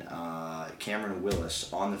and Cameron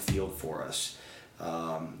Willis on the field for us,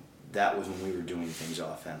 that was when we were doing things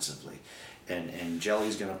offensively. And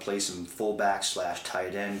Jelly's going to play some fullback /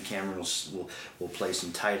 tight end. Cameron will play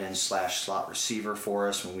some tight end / slot receiver for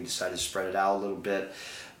us when we decide to spread it out a little bit.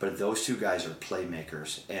 But those two guys are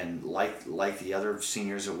playmakers, and like the other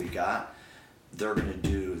seniors that we got,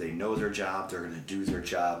 they know their job, they're going to do their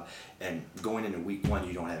job, and going into week 1,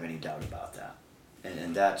 you don't have any doubt about that.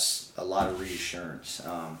 And that's a lot of reassurance.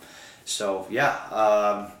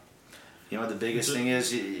 The biggest thing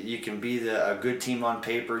is you can be a good team on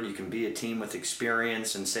paper, you can be a team with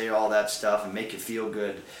experience and say all that stuff and make you feel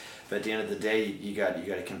good, but at the end of the day, you got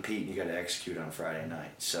to compete and you got to execute on Friday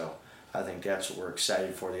night. So I think that's what we're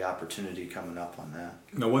excited for, the opportunity coming up on that.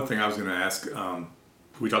 Now, one thing I was going to ask,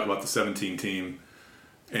 we talked about the 17 team,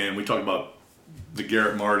 and we talked about the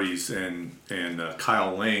Garrett Martys and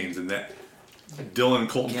Kyle Lanes and that Dylan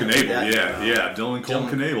Colton Knable, Dylan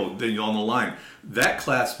Colton Knable, then on the line. That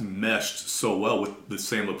class meshed so well with the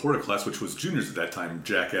Sam Laporta class, which was juniors at that time.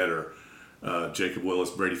 Jack Etter, Jacob Willis,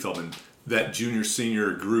 Brady Feldman. That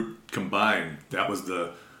junior-senior group combined, that was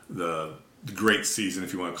the great season,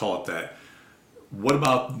 if you want to call it that. What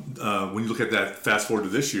about when you look at that? Fast forward to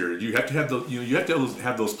this year, you have to have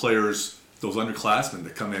have those players, those underclassmen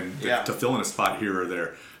that come in to fill in a spot here or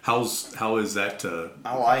there. How is that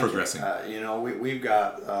progressing? We've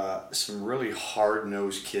got some really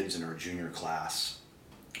hard-nosed kids in our junior class.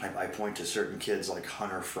 I point to certain kids like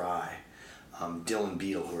Hunter Fry, Dylan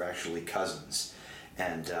Beadle, who are actually cousins,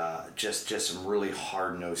 and just some really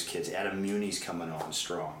hard-nosed kids. Adam Muni's coming on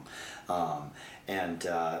strong.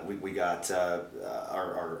 We got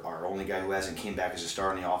our only guy who hasn't came back as a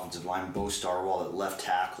starter on the offensive line, Bo Starwall at left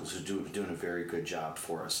tackle, who's doing a very good job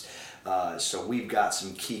for us. So we've got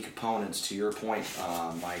some key components, to your point,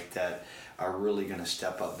 Mike, that are really going to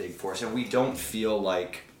step up big for us. And we don't feel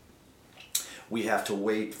like we have to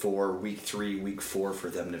wait for week 3, week 4 for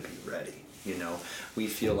them to be ready. We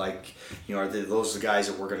feel like, are those the guys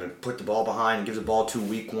that we're going to put the ball behind and give the ball to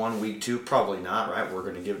week 1, week 2? Probably not, right? We're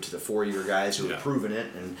going to give it to the 4-year guys who have proven it,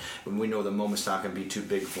 and we know the moment's not going to be too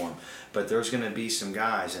big for them. But there's going to be some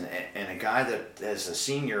guys, and a guy that as a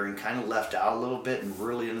senior and kind of left out a little bit and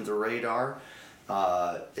really under the radar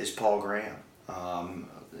is Paul Graham.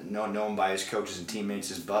 Known by his coaches and teammates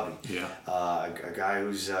as Bubby. A guy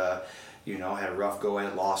who's had a rough go at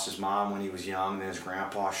it, lost his mom when he was young, then his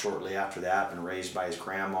grandpa shortly after that, been raised by his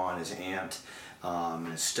grandma and his aunt,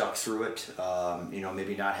 and stuck through it,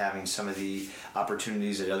 maybe not having some of the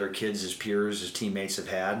opportunities that other kids, his peers, his teammates have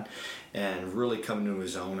had, and really coming to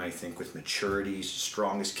his own, I think, with maturity. He's the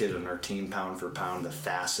strongest kid on our team, pound for pound, the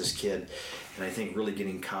fastest kid, and I think really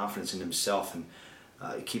getting confidence in himself, and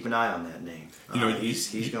keep an eye on that name.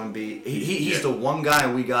 He's going to be, he's the one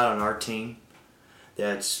guy we got on our team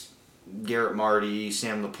that's Garrett Marty,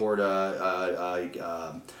 Sam Laporta,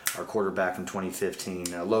 our quarterback from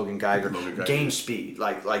 2015, Logan Geiger. Game speed,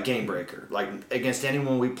 like game breaker. Like against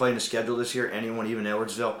anyone we play in the schedule this year, anyone, even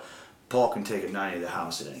Edwardsville, Paul can take a 90 to the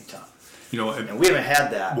house at any time. And we haven't had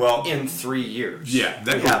that in 3 years. Yeah,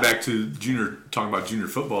 that goes back to talking about junior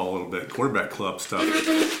football a little bit, quarterback club stuff.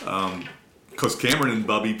 Because Cameron and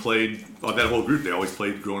Bubby played, that whole group, they always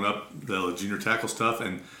played growing up, the junior tackle stuff,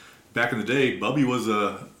 and back in the day, Bubby was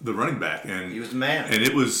the running back, and he was the man. And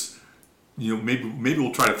it was, maybe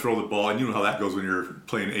we'll try to throw the ball, and you know how that goes when you're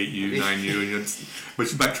playing 8U, 9U,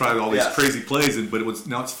 but you might try all these crazy plays, but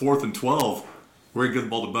now it's 4th and 12. We're gonna give the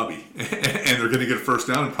ball to Bubby, and they're gonna get a first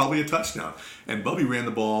down and probably a touchdown. And Bubby ran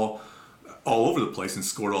the ball all over the place and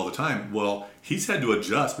scored all the time. Well, he's had to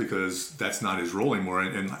adjust because that's not his role anymore.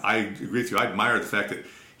 And I agree with you. I admire the fact that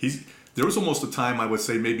there was almost a time, I would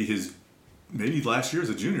say, maybe last year as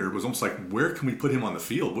a junior, it was almost like, where can we put him on the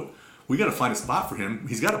field? We got to find a spot for him.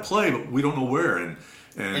 He's got to play, but we don't know where.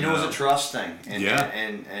 And it was a trust thing. And, yeah.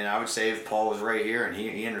 And I would say if Paul was right here and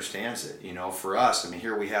he understands it, for us,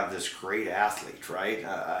 here we have this great athlete, right?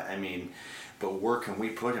 But where can we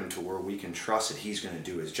put him to where we can trust that he's going to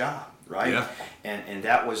do his job, right? Yeah. And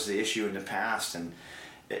that was the issue in the past. And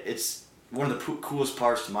it's one of the coolest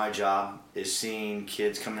parts to my job is seeing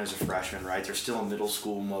kids come in as a freshman, right? They're still in middle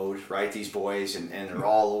school mode, right? These boys, and they're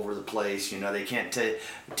all over the place. They can't tell you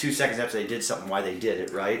 2 seconds after they did something why they did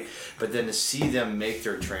it, right? But then to see them make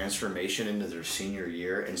their transformation into their senior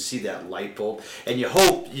year and see that light bulb, and you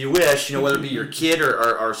hope, you wish, whether it be your kid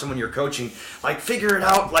or someone you're coaching, like figure it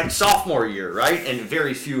out like sophomore year, right? And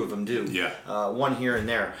very few of them do. Yeah. One here and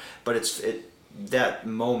there, but it's that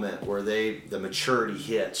moment where the maturity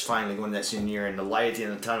hits, finally going that senior year, and the light at the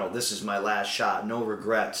end of the tunnel, this is my last shot, no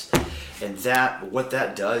regrets. And what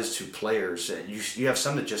that does to players, you have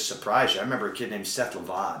some that just surprise you. I remember a kid named Seth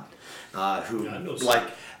Levad,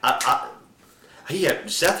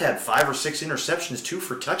 Seth had 5 or 6 interceptions, 2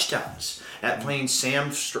 for touchdowns at playing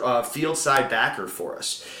Sam field side backer for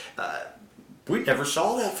us. We never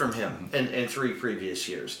saw that from him in 3 previous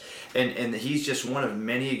years. And he's just one of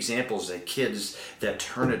many examples of kids that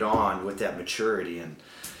turn it on with that maturity. And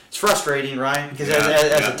it's frustrating, right? Because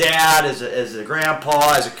as a dad, as a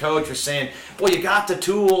grandpa, as a coach, you're saying, boy, you got the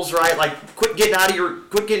tools, right? Like, quit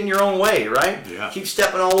getting your own way, right? Yeah. Keep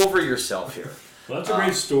stepping all over yourself here. Well, that's a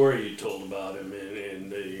great story you told about him and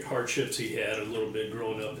the hardships he had a little bit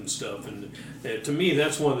growing up and stuff. And to me,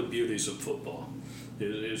 that's one of the beauties of football,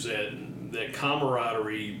 is that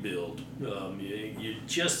camaraderie you build. You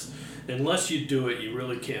just, unless you do it, you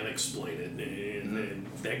really can't explain it. And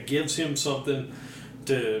that gives him something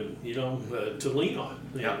to lean on.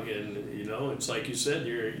 Yeah. And it's like you said,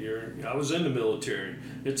 I was in the military.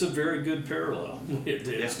 It's a very good parallel.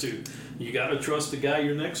 You got to trust the guy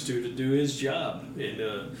you're next to do his job,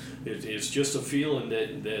 and it's just a feeling that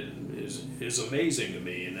is amazing to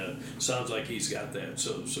me, and sounds like he's got that.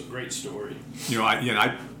 So great story.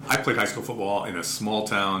 I played high school football in a small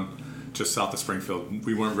town just south of Springfield.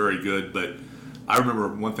 We weren't very good, but I remember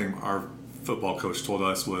one thing our football coach told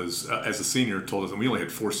us was, as a senior, and we only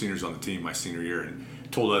had 4 seniors on the team my senior year, and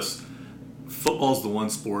told us football's the one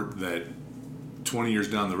sport that 20 years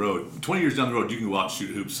down the road, you can go out and shoot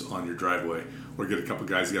hoops on your driveway or get a couple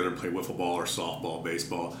guys together and play wiffle ball or softball,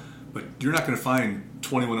 baseball. But you're not going to find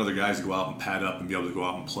 21 other guys to go out and pad up and be able to go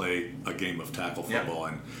out and play a game of tackle football.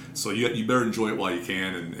 And so you better enjoy it while you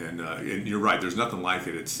can. And you're right, there's nothing like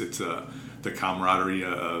it. It's the camaraderie.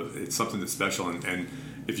 It's something that's special. And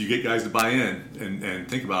if you get guys to buy in and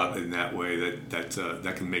think about it in that way,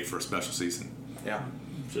 that can make for a special season. Yeah.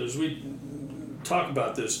 So as we talk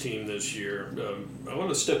about this team this year, I want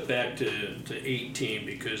to step back to 18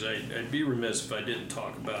 because I'd be remiss if I didn't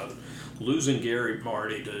talk about losing Gary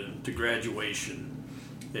Marty to graduation.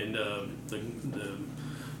 And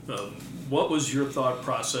what was your thought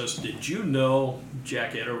process? Did you know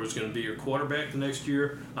Jack Eder was going to be your quarterback the next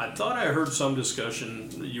year? I thought I heard some discussion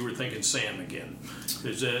that you were thinking Sam again.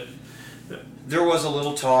 Is that... There was a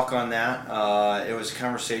little talk on that. It was a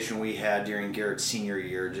conversation we had during Garrett's senior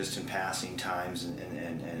year, just in passing times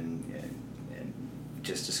and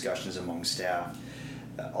just discussions among staff.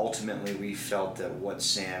 Ultimately, we felt that what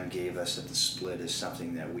Sam gave us at the split is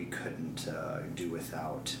something that we couldn't do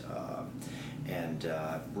without.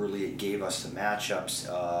 Really, it gave us the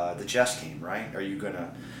matchups. The chess game, right? Are you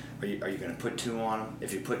gonna put 2 on them?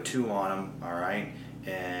 If you put 2 on them, all right,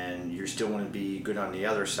 and you're still going to be good on the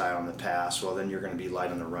other side on the pass, well, then you're going to be light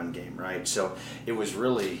on the run game, right? So it was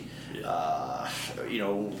really,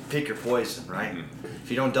 pick your poison, right? Mm-hmm. If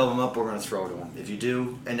you don't double them up, we're going to throw to them. If you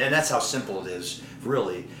do, and that's how simple it is,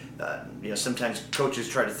 really. Sometimes coaches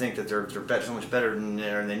try to think that they're so much better than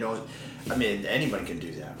there, and they know. I mean, anybody can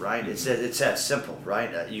do that, right? It's that simple,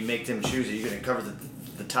 right? You make them choose: are you going to cover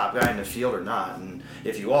the top guy in the field or not? And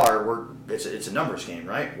if you are, it's a numbers game,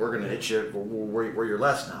 right? We're going to hit you where you're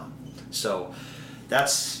less now. So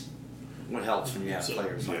that's what helps when you have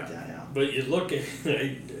players like that. Yeah. But you look at,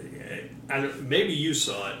 maybe you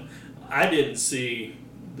saw it. I didn't see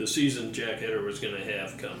the season Jack Eder was going to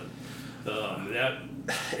have coming.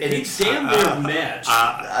 He damn near matched.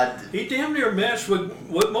 He damn near matched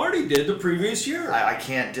what Marty did the previous year. I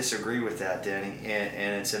can't disagree with that, Danny,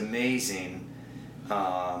 and it's amazing.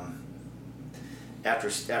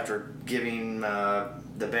 After giving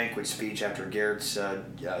the banquet speech after Garrett's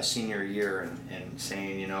senior year and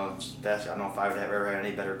saying, it's best. I don't know if I would have ever had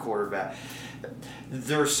any better quarterback.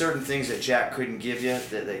 There are certain things that Jack couldn't give you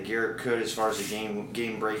that Garrett could, as far as the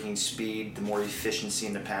game-breaking speed, the more efficiency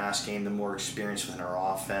in the pass game, the more experience within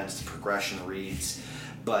our offense, the progression reads.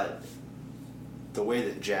 But the way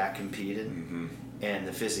that Jack competed, and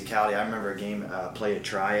the physicality. I remember a game, play a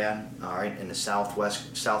triad, all right, in the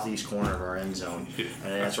southeast corner of our end zone,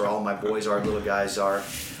 and that's where all my boys are, little guys are.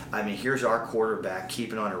 I mean, here's our quarterback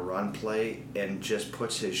keeping on a run play and just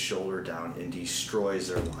puts his shoulder down and destroys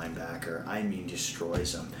their linebacker. I mean,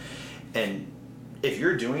 destroys them. And if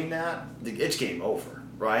you're doing that, it's game over,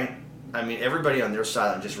 right? I mean, everybody on their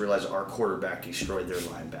sideline just realized our quarterback destroyed their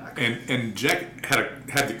linebacker. And Jack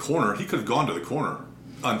had the corner. He could have gone to the corner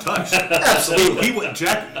untouched. Absolutely.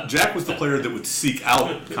 Jack was the player that would seek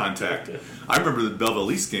out contact. I remember the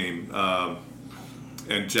Belleville East game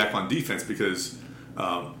and Jack on defense because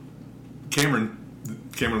Cameron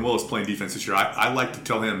Willis playing defense this year. I like to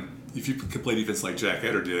tell him, if you can play defense like Jack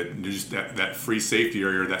Eder did, and just that free safety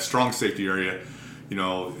area, or that strong safety area, you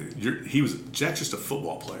know, Jack's just a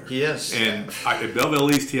football player. He is. And at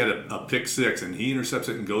Belleville East, he had a pick six, and he intercepts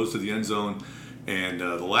it and goes to the end zone. And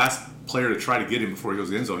the last player to try to get him before he goes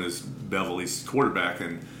to the end zone is Belleville East's quarterback.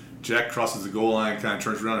 And Jack crosses the goal line, kind of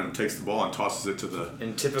turns around and takes the ball and tosses it to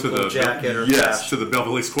the Jack Eder to the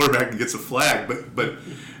Belleville East quarterback and gets a flag. But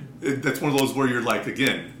that's one of those where you're like,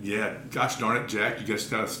 again, yeah, gosh darn it, Jack, you guys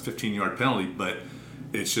got a 15-yard penalty, but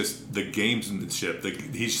it's just the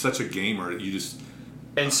gamesmanship. He's such a gamer. You just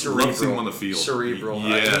and cerebral. Love seeing him on the field. Cerebral.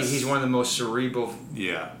 Yes. He's one of the most cerebral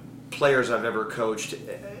players I've ever coached.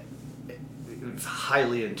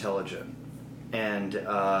 Highly intelligent. And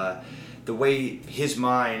the way his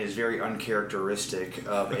mind is very uncharacteristic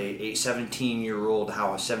of a 17-year-old,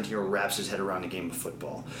 how a 17-year-old wraps his head around a game of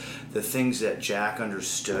football. The things that Jack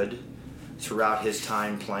understood throughout his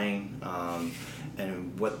time playing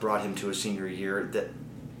and what brought him to a senior year, that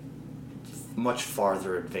much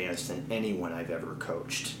farther advanced than anyone I've ever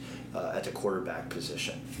coached at the quarterback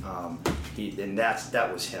position. That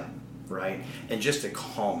was him. Right, and just a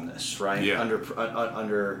calmness, right? Yeah.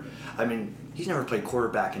 Under, I mean, he's never played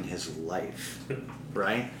quarterback in his life,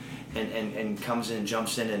 right? And comes in,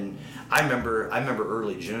 jumps in, and I remember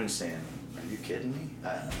early June saying, "Are you kidding me?"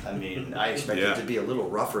 I mean, I expected it to be a little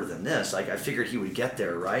rougher than this. Like I figured he would get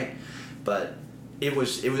there, right? But it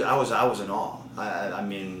was. I was in awe. I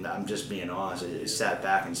mean, I'm just being honest. I sat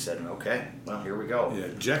back and said, "Okay, well, here we go." Yeah,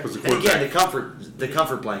 Jack was the quarterback. And again, the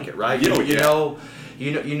comfort blanket, right? You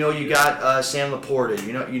know you got Sam Laporta.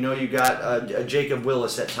 You know you got Jacob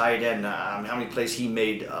Willis at tight end. How many plays he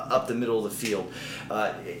made up the middle of the field.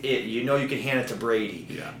 You know you can hand it to Brady.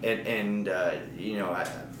 Yeah. And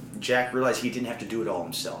Jack realized he didn't have to do it all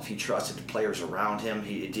himself. He trusted the players around him.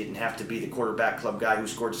 He didn't have to be the quarterback club guy who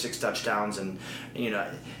scored 6 touchdowns, and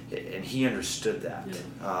he understood that.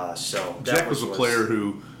 Yeah. So that Jack was a player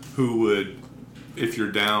who would, if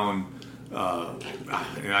you're down.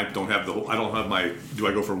 And I don't have my do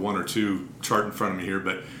I go for 1 or 2 chart in front of me here,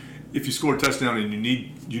 but if you score a touchdown and you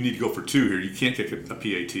need to go for 2 here, you can't kick a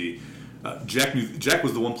PAT. Jack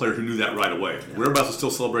was the one player who knew that right away. Yeah. We're about to still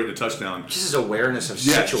celebrate a touchdown. Just his awareness of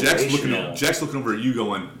situation. Jack's looking over at you,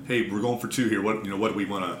 going, "Hey, we're going for 2 here. What are we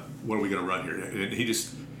gonna run here?" And he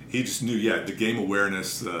just knew, the game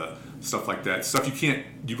awareness. Stuff like that. Stuff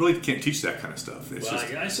you really can't teach that kind of stuff.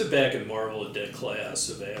 I sit back and marvel at that class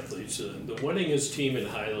of athletes. The winningest team in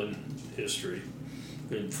Highland history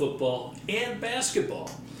in football and basketball.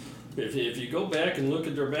 If you go back and look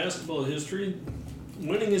at their basketball history,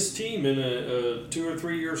 winningest team in a 2 or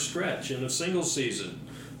 3 year stretch in a single season,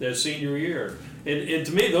 that senior year. And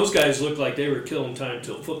to me, those guys look like they were killing time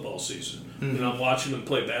till football season. Mm-hmm. And I'm watching them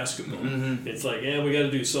play basketball. Mm-hmm. It's like, we got to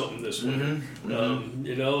do something this winter. Mm-hmm.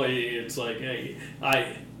 It's like, hey,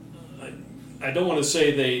 I don't want to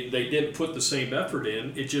say they didn't put the same effort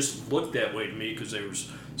in. It just looked that way to me because they were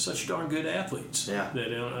such darn good athletes. Yeah.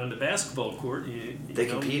 That on the basketball court, they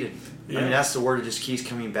competed. Yeah. I mean, that's the word that just keeps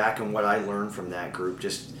coming back, and what I learned from that group.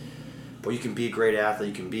 Just, you can be a great athlete,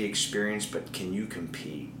 you can be experienced, but can you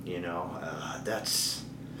compete?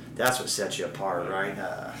 That's what sets you apart, right?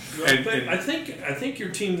 I think your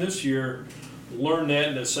team this year learned that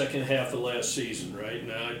in the second half of last season, right?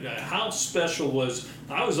 Now, how special was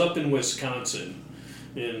I was up in Wisconsin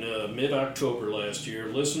in mid-October last year,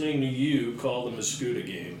 listening to you call the Mascoutah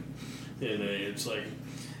game, and it's like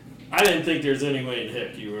I didn't think there's any way in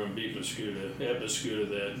heck you were going to beat Mascoutah at Mascoutah.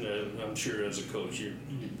 That I'm sure as a coach you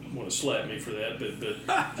want to slap me for that,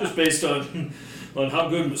 but just based on how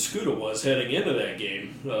good Mascoutah was heading into that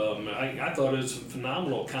game, I thought it was a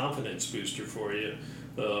phenomenal confidence booster for you,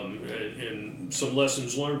 and some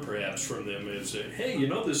lessons learned perhaps from them is that, hey,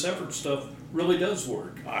 this effort stuff really does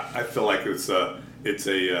work. I feel like it's a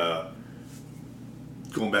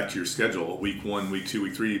going back to your schedule, week 1, week 2,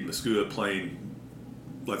 week 3, Mascoutah playing,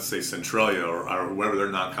 let's say, Centralia or whoever their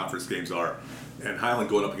non-conference games are, and Highland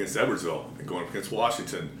going up against Edwardsville and going up against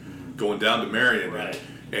Washington. going down to Marion, Right.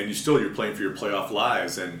 and you're playing for your playoff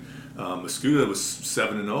lives. And Mascoutah was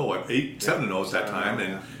 7-0, 7-0 at that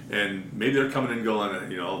time, and maybe they're coming in going,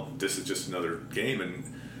 this is just another game, and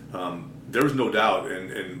there was no doubt.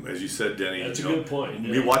 And as you said, Denny, that's a good point.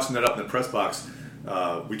 Me watching that up in the press box.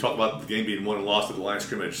 We talked about the game being won and lost at the line of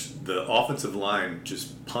scrimmage. The offensive line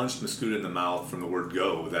just punched Mascoutah in the mouth from the word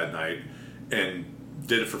go that night, and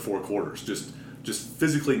did it for 4 quarters. Just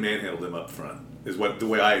physically manhandled them up front is the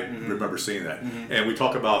way I remember seeing that. And we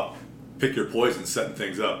talk about pick your poison, setting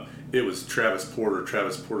things up. It was Travis Porter in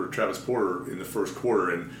the first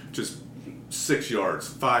quarter, and just 6 yards,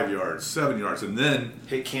 5 yards, 7 yards, and then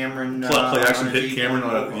hit Cameron. Play action hit Cameron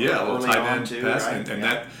on a little tight end too, pass, right? and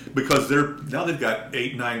that because they've got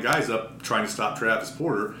 8-9 guys up trying to stop Travis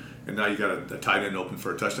Porter, and now you got a tight end open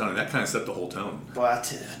for a touchdown, and that kind of set the whole tone. Well, I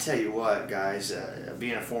tell you what, guys,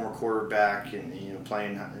 being a former quarterback and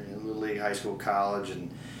playing Little League, high school, college,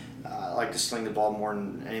 and I like to sling the ball more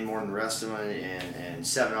than the rest of them, and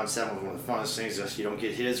 7-on-7 was one of the funnest things. Just you don't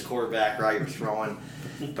get hit as a quarterback, right? You're throwing,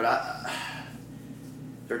 but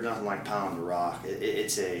there's nothing like pounding the rock.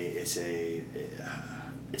 It's a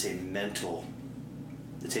mental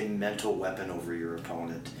weapon over your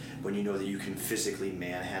opponent when you know that you can physically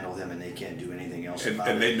manhandle them and they can't do anything else about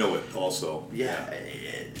it. And they know it also. Yeah.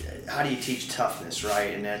 How do you teach toughness,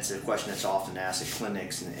 right? And that's a question that's often asked at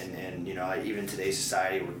clinics, and even in today's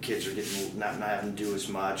society where kids are getting not having to do as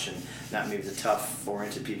much and not maybe the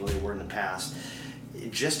tough-oriented people they were in the past.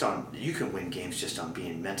 You can win games just on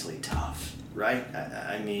being mentally tough, right?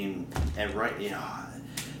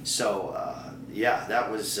 So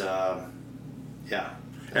that was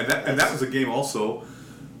And that was a game also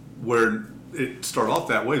where it started off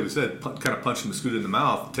that way. We said kind of punching Mascoutah in the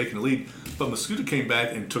mouth, taking the lead, but Mascoutah came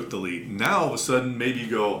back and took the lead. Now all of a sudden, maybe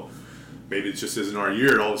it just isn't our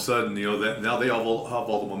year. All of a sudden, that now they all have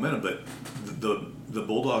all the momentum, but the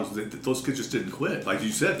Bulldogs, those kids just didn't quit. Like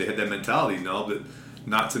you said, they had that mentality. No, but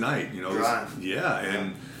not tonight. Right.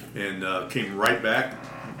 And came right back.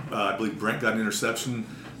 I believe Brent got an interception.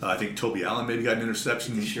 I think Toby Allen maybe got an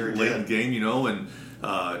interception late in the game. And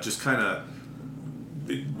just kind of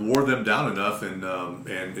wore them down enough, and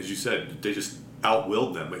as you said, they just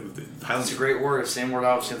outwilled them. That's a great word. Same word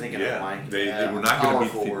I was thinking of, Mike. They were not going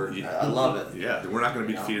to be defeated. I love it. Yeah, they were not going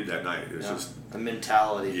to be defeated that night. It was just a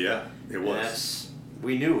mentality. Yeah, it was.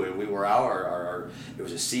 We knew it. We were our. It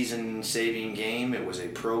was a season-saving game. It was a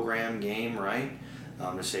program game, right?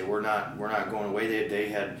 To say we're not going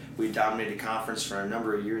away. We dominated conference for a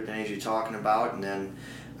number of years. As you're talking about, and then.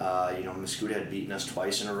 Mascoutah had beaten us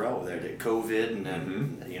twice in a row. They had COVID, and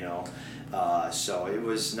then so it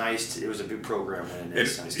was nice. It was a big program win.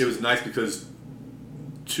 It was nice because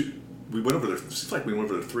we went over there. It seems like we went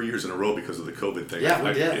over there 3 years in a row because of the COVID thing. Yeah,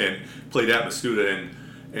 we did. And played at Mascoutah,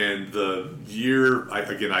 and the year I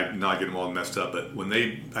now get them all messed up. But I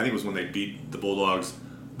think it was when they beat the Bulldogs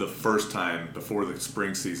the first time before the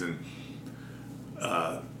spring season.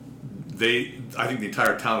 I think the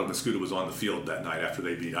entire town of Mascoutah was on the field that night after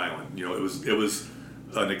they beat Highland. It was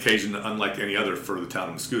an occasion unlike any other for the town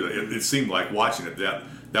of Mascoutah. It seemed like watching it that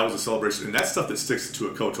was a celebration, and that's stuff that sticks to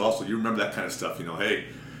a coach. Also, you remember that kind of stuff. Hey,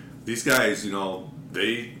 these guys,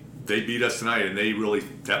 they beat us tonight, and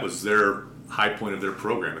that was their high point of their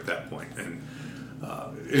program at that point. And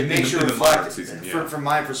it makes you reflect. From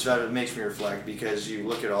my perspective, it makes me reflect because you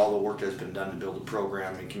look at all the work that's been done to build a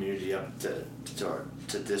program and community up to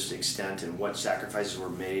this extent, and what sacrifices were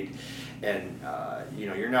made. And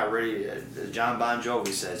you're not ready. John Bon Jovi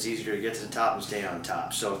says it's easier to get to the top and stay on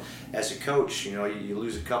top. So as a coach, you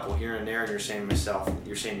lose a couple here and there, and you're saying to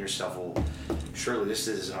yourself, well, surely this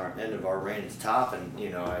is our end of our reign at the top, and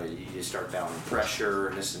you start battling pressure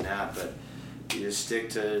and this and that, but. You just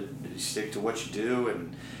stick to what you do,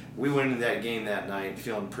 and we went into that game that night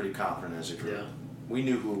feeling pretty confident as a group. Yeah. We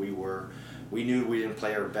knew who we were. We knew we didn't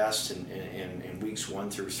play our best in weeks 1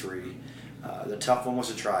 through 3. The tough one was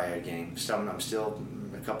a triad game. Something I'm still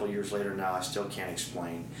a couple of years later now I still can't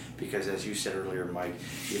explain, because as you said earlier, Mike,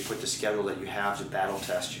 you put the schedule that you have to battle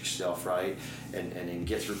test yourself, right, and then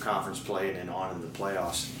get through conference play and then on into the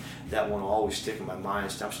playoffs. That one will always stick in my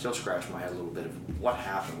mind. I'm still scratching my head a little bit of what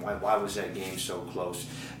happened. Why was that game so close?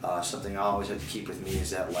 Something I always have to keep with me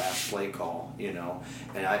is that last play call,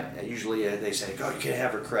 And I usually they say, "Oh, you can't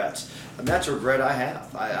have regrets." And that's a regret I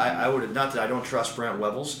have. I would have, not that I don't trust Brent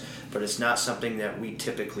Webbles, but it's not something that we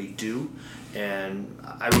typically do, and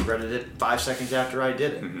I regretted it 5 seconds after I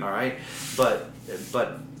did it. Mm-hmm. All right, but.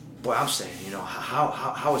 Boy, I'm saying,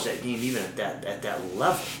 how is that game even at that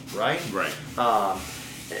level, right? Right.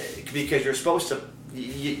 Because you're supposed to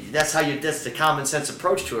that's the common sense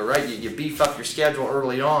approach to it, right? You beef up your schedule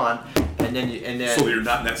early on, and then so you're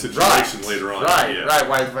not in that situation later on. Right.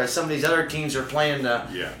 Why some of these other teams are playing the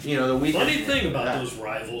weekend. Funny thing about those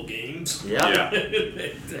rival games. Yeah.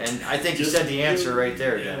 And I think you said the answer right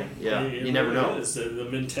there, Danny. Yeah. You never know. The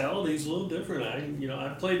mentality's a little different. I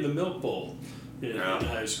played in the Milk Bowl in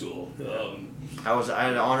high school. I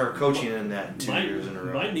had the honor of coaching in that 2 years in a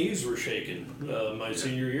row. My knees were shaking. My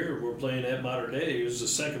senior year, we're playing at Modern Day. It was the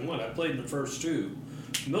second one. I played in the first two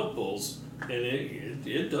Milk Bowls, and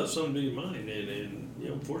it does something to your mind. And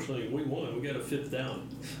fortunately, we won. We got a 5th down.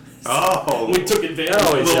 Oh, we took advantage.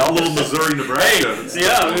 A little Missouri, Nebraska.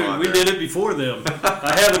 Hey, we did it before them.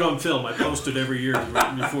 I have it on film. I post it every year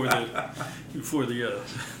before the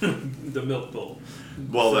Milk Bowl.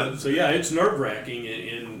 Well, so it's nerve-wracking,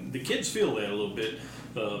 and the kids feel that a little bit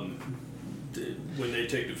when they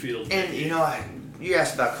take the field. And you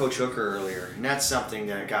asked about Coach Hooker earlier, and that's something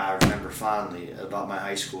that I remember fondly about my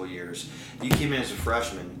high school years. You came in as a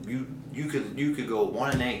freshman, you could go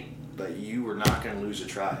 1-8, but you were not going to lose a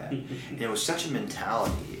triad. And it was such a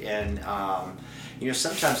mentality, and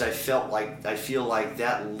sometimes I feel like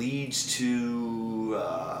that leads to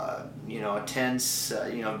a tense,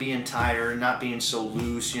 being tired, not being so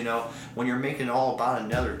loose, when you're making it all about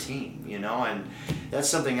another team, and that's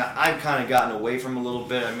something I've kind of gotten away from a little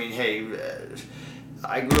bit. I mean, hey,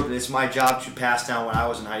 I grew up, it's my job to pass down when I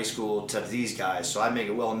was in high school to these guys, so I make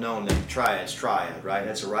it well known that triad's triad, right?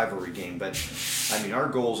 That's a rivalry game, but I mean, our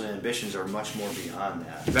goals and ambitions are much more beyond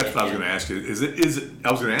that. That's what I was going to ask you. Is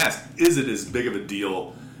it as big of a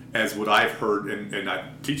deal as what I've heard, and I'm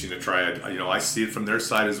teaching the triad, I see it from their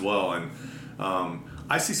side as well, and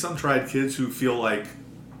I see some triad kids who feel like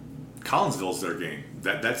Collinsville's their game.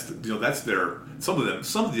 That's their. Some of them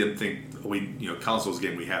think Collinsville's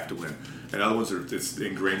game we have to win, and other ones it's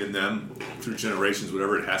ingrained in them through generations.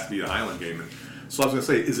 Whatever, it has to be a Highland game. And so I was going to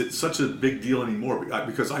say, is it such a big deal anymore?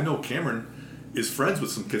 Because I know Cameron is friends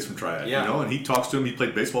with some kids from triad, and he talks to them. He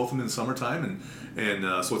played baseball with them in the summertime,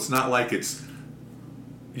 and so it's not like it's.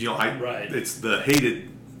 It's the hated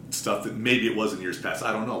stuff that maybe it was in years past.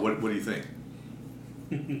 I don't know. What do you think?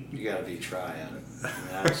 You got to be triad.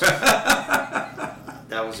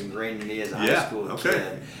 That was ingrained in me as a high school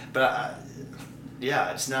kid. But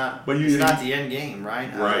it's not. It's not the end game,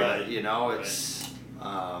 right? Right. It's.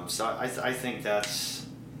 So I think that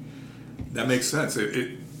makes sense.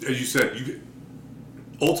 It as you said,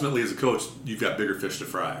 ultimately as a coach, you've got bigger fish to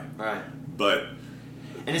fry. Right. But.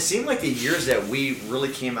 And it seemed like the years that we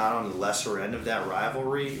really came out on the lesser end of that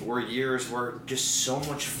rivalry were years where just so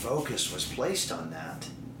much focus was placed on that,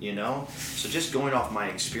 So just going off my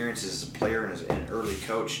experiences as a player and as an early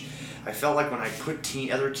coach, I felt like when I put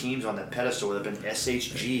other teams on the pedestal, would have been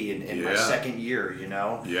SHG in my second year,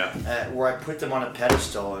 where I put them on a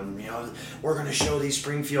pedestal and, we're going to show these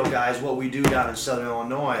Springfield guys what we do down in Southern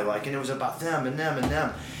Illinois, and it was about them and them and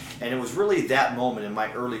them. And it was really that moment in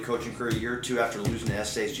my early coaching career, year 2 after losing to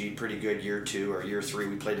SHG, pretty good year 2 or year 3.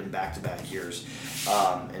 We played them back-to-back years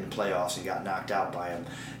in playoffs and got knocked out by them.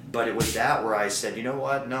 But it was that where I said, you know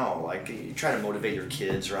what? No, you try to motivate your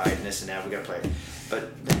kids, right? And this and that, we got to play.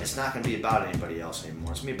 But it's not going to be about anybody else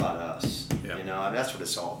anymore. It's going to be about us. Yeah. That's what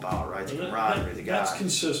it's all about, right? The camaraderie, the guys. That's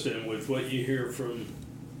consistent with what you hear from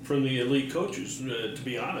the elite coaches. To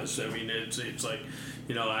be honest, I mean, it's like,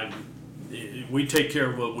 we take care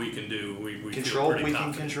of what we can do. We control what we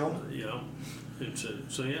can control. You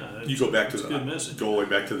go back to good message. Go all the way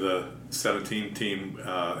back to the 17 team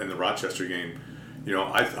in the Rochester game.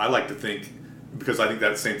 I like to think, because I think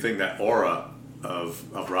that same thing, that aura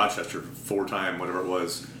of Rochester, 4-time whatever it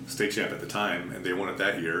was state champ at the time, and they won it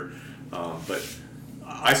that year. But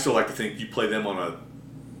I still like to think you play them on a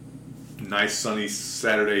nice sunny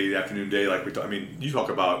Saturday afternoon day, like we talk. I mean, you talk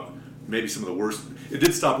about maybe some of the worst. It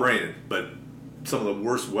did stop raining, but some of the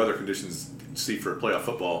worst weather conditions you see for playoff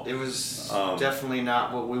football. It was definitely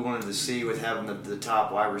not what we wanted to see with having the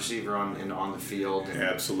top wide receiver on the field. And,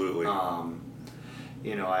 absolutely.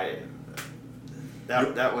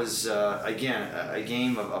 That was again a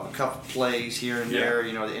game of a couple plays here and there.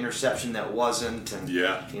 The interception that wasn't, and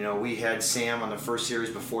we had Sam on the first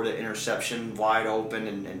series before the interception wide open,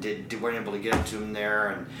 and weren't able to get to him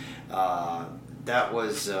there, and that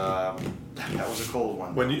was a cold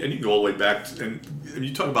one. And you can go all the way back, and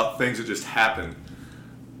you talk about things that just happen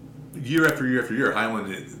year after year after year.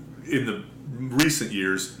 Highland in the recent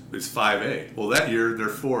years is 5A. Well, that year they're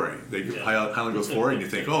 4A. Highland goes 4A, and you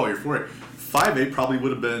think, oh, you're 4A. 5A probably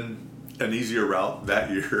would have been an easier route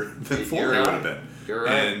that year than 4A would have been. You're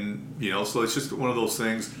right. And so it's just one of those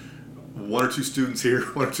things. 1 or 2 students here,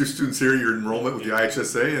 1 or 2 students here. Your enrollment with the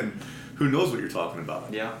IHSA, and who knows what you're talking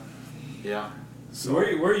about. Yeah. So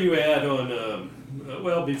where are you at on?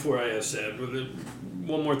 Well, before I ask that,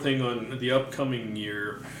 one more thing on the upcoming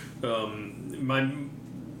year. My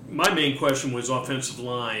main question was offensive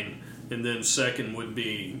line, and then second would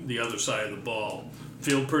be the other side of the ball.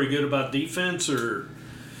 Feel pretty good about defense, or?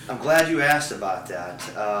 I'm glad you asked about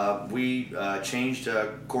that. We changed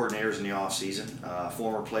coordinators in the offseason.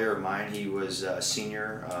 Former player of mine, he was a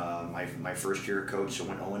senior, my first year coach, so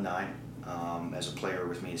went 0-9 as a player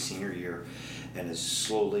with me his senior year, and has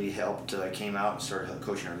slowly helped, came out and started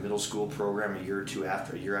coaching our middle school program a year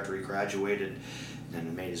after he graduated, and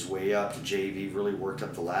then made his way up to JV, really worked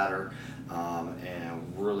up the ladder, and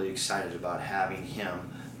I'm really excited about having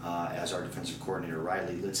him as our defensive coordinator,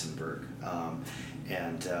 Riley Litzenberg.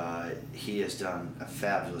 And he has done a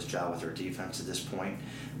fabulous job with our defense at this point.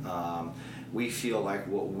 We feel like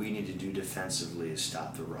what we need to do defensively is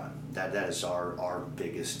stop the run. That is our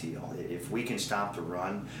biggest deal. If we can stop the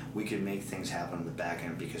run, we can make things happen in the back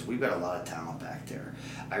end because we've got a lot of talent back there.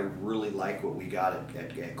 I really like what we got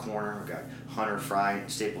at corner. We got Hunter Fry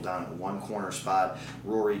stapled down at one corner spot,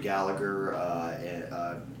 Rory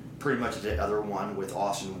Gallagher, pretty much the other one with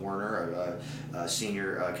Austin Warner, a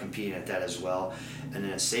senior, competing at that as well. And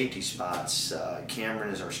then at safety spots, Cameron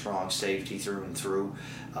is our strong safety through and through.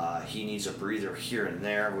 He needs a breather here and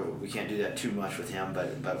there. We can't do that too much with him,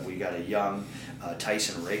 but we got a young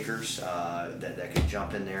Tyson Rakers that can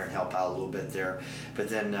jump in there and help out a little bit there. But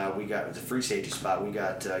then we got the free safety spot. We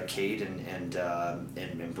got Cade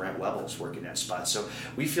and Brent Webbles working that spot. So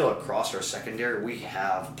we feel across our secondary we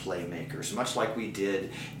have playmakers, much like we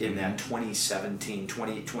did in that 2017,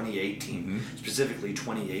 2018, specifically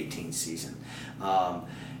 2018 season.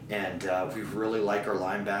 And we really like our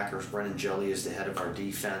linebackers. Brennan Jelly is the head of our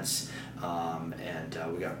defense. And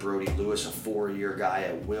we got Brody Lewis, a 4-year guy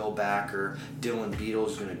at Willbacker. Dylan Beadle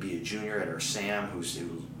is going to be a junior at our Sam,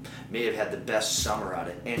 who may have had the best summer out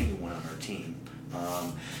of anyone on our team.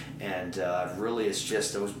 And really it's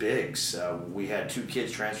just those bigs. We had 2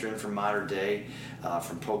 kids transfer in from Mater Dei.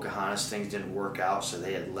 From Pocahontas, things didn't work out, so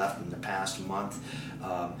they had left in the past month.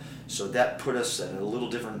 So that put us in a little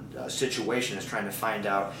different situation as trying to find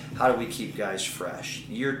out how do we keep guys fresh.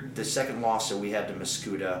 The second loss that we had to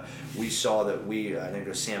Mascoutah, we saw that I think it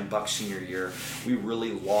was Sam Buck's senior year, we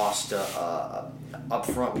really lost up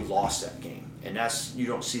front. We lost that game. And you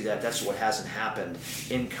don't see that. That's what hasn't happened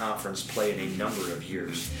in conference play in a number of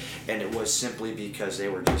years. And it was simply because they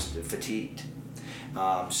were just fatigued.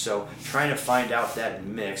 So trying to find out that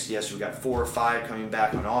mix. Yes, we've got 4 or 5 coming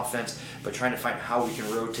back on offense, but trying to find how we can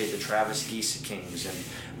rotate the Travis Giesekings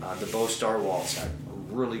and the Bo Starwalds.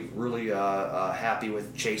 Really happy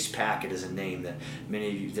with Chase Packett as a name that many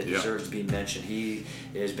of you that deserves to be mentioned. He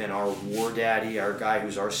has been our war daddy, our guy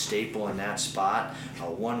who's our staple in that spot,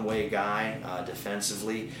 a one-way guy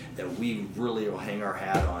defensively that we really will hang our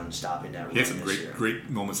hat on stopping that run. He had some great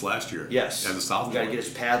moments last year. Yes. As a sophomore. We've got to get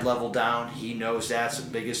his pad level down. He knows that's the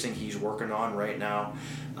biggest thing he's working on right now.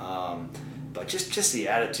 But just the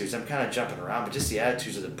attitudes, I'm kind of jumping around, but just the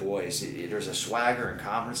attitudes of the boys. There's a swagger and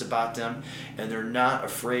confidence about them, and they're not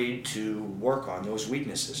afraid to work on those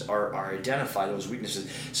weaknesses or identify those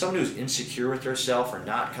weaknesses. Someone who's insecure with themselves or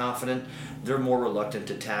not confident, they're more reluctant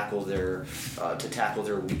to tackle their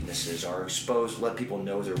weaknesses or let people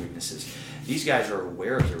know their weaknesses. These guys are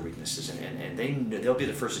aware of their weaknesses, and they'll be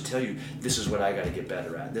the first to tell you, this is what I got to get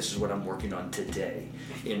better at. This is what I'm working on today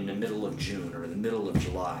in the middle of June or in the middle of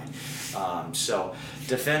July. So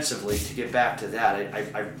defensively, to get back to that,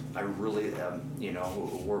 I really,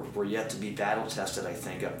 we're yet to be battle tested, I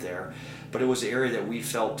think, up there. But it was an area that we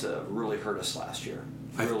felt really hurt us last year.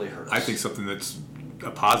 Really hurt us. I think something that's a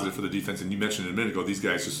positive for the defense, and you mentioned it a minute ago, these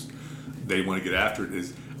guys they want to get after it,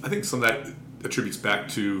 is I think some of that attributes back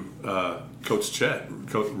to Coach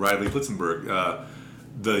Riley Litzenberg.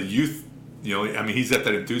 The youth, he's got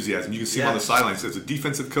that enthusiasm. You can see him on the sidelines. As a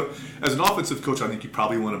defensive coach, as an offensive coach, I think you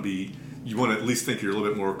probably want to at least think you're a little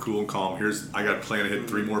bit more cool and calm. I got a plan to hit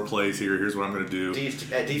 3 more plays here. Here's what I'm going to do.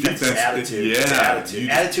 Defense attitude.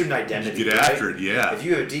 Attitude and identity. You get after it, yeah. If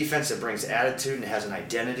you have a defense that brings attitude and has an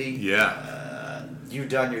identity, you've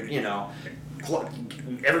done your,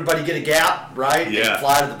 everybody get a gap, right? Yeah. And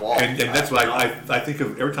fly to the ball. And that's what I think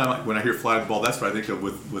of every time when I hear fly to the ball. That's what I think of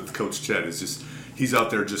with Coach Chet. It's just he's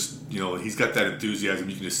out there he's got that enthusiasm.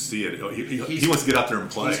 You can just see it. He wants to get out there and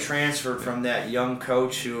play. He's transferred from that young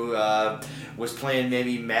coach who was playing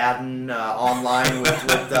maybe Madden online with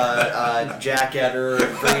Jack Eder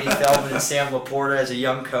and Brady Feldman and Sam Laporta as a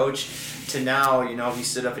young coach to now, he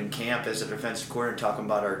stood up in camp as a defensive coordinator talking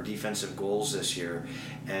about our defensive goals this year.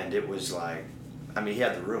 And it was like, he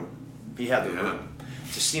had the room. He had the room.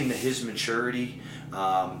 see him at his maturity,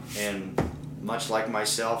 and much like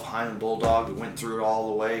myself, Highland Bulldog, we went through it all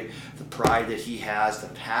the way. The pride that he has, the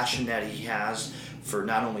passion that he has for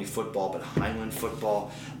not only football but Highland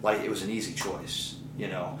football, like it was an easy choice.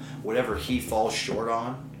 Whatever he falls short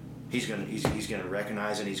on, he's gonna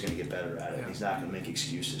recognize it. And he's gonna get better at it. Yeah. He's not gonna make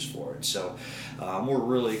excuses for it. So we're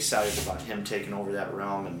really excited about him taking over that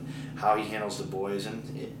realm and how he handles the boys.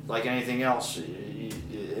 And like anything else, it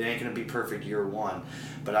ain't gonna be perfect year one,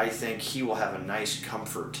 but I think he will have a nice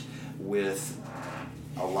comfort with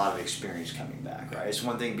a lot of experience coming back, right? It's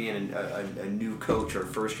one thing being a new coach or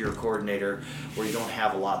first year coordinator where you don't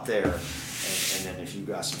have a lot there, and then if you've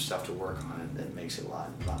got some stuff to work on it, that makes it a lot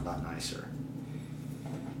nicer.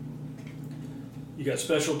 You got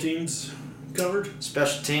special teams covered?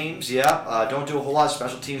 Special teams, yeah. Don't do a whole lot of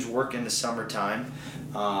special teams work in the summertime.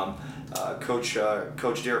 Coach Derek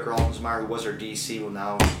Raltensmeyer, who was our DC, will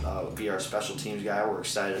now be our special teams guy. We're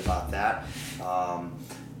excited about that.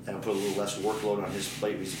 That'll put a little less workload on his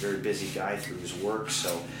plate. He's a very busy guy through his work.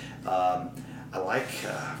 So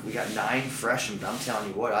we got 9 freshmen, but I'm telling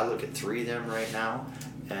you what, I look at 3 of them right now,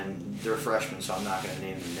 and they're freshmen, so I'm not going to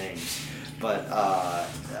name the names. But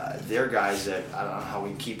they're guys that I don't know how we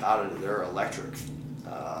can keep out of it. They're electric.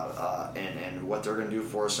 And what they're going to do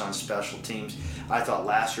for us on special teams. I thought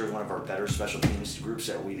last year was one of our better special teams groups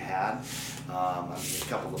that we've had. A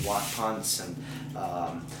couple of the block punts. And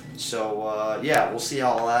we'll see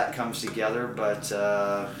how all that comes together. But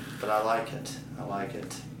I like it.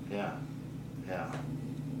 Yeah.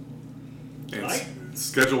 And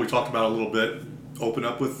schedule we talked about a little bit. Open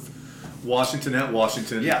up with Washington at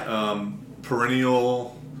Washington. Yeah.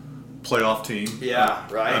 Perennial playoff team. Yeah,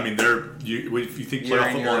 right. I mean, if you think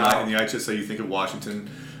playoff football night in the IHSA, you think of Washington.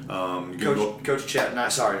 Coach Chet. No,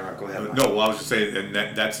 sorry, go ahead. No, well, I was just saying, and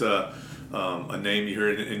that's a name you hear,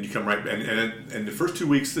 and you come right. And the first 2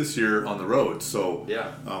 weeks this year on the road, so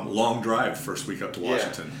yeah, long drive first week up to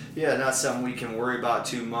Washington. Yeah, not something we can worry about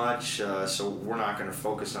too much. So we're not going to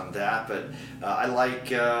focus on that. But I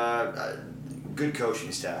like good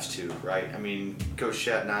coaching staffs too, right? I mean, Coach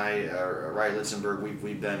Chet and I, Ray Litzenberg,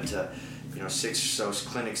 we've been to 6 or so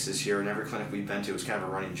clinics this year, and every clinic we've been to was kind of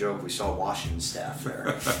a running joke. We saw Washington staff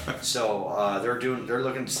there, so they're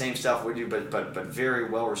looking at the same stuff we do, but very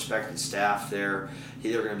well respected staff there.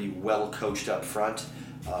 They're going to be well coached up front.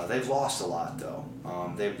 They've lost a lot though.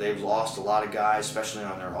 They've lost a lot of guys, especially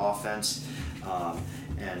on their offense.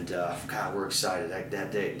 God, we're excited.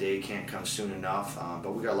 That day can't come soon enough.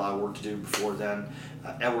 But we got a lot of work to do before then.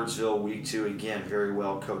 Edwardsville, week 2, again, very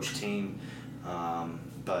well coached team.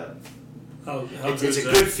 But it's a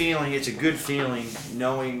good feeling. It's a good feeling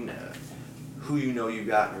knowing who you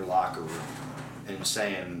got in your locker room and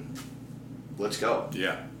saying, "Let's go."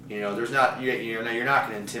 Yeah. There's not you're not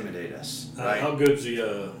going to intimidate us. Right? How good's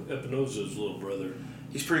the Espinosa's little brher?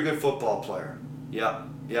 He's a pretty good football player. Yep.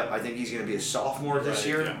 I think he's going to be a sophomore this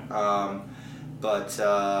year. Yeah. But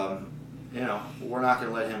we're not going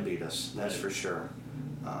to let him beat us. That's for sure.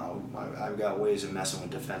 I've got ways of messing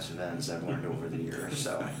with defensive ends I've learned over the years.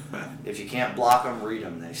 So if you can't block them, read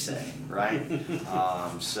them, they say, right?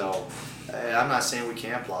 I'm not saying we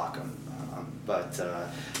can't block them.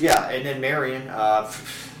 And then Marion,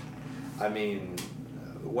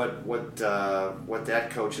 what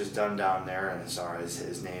that coach has done down there, and sorry,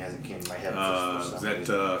 his name hasn't came to my head. Is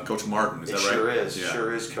that Coach Martin? Is that right? Sure is. Yeah.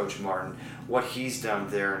 Sure is Coach Martin. What he's done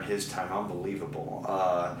there in his time, unbelievable.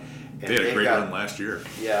 They had a great run last year.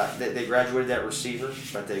 Yeah, they graduated that receiver,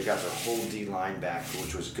 but they got their whole D line back,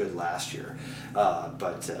 which was good last year.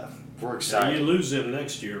 We're excited. You lose them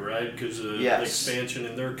next year, right? Because of the expansion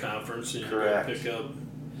in their conference. And correct. You pick up.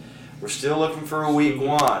 We're still looking for a week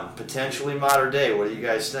 1, potentially Mater Dei. What do you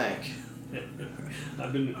guys think?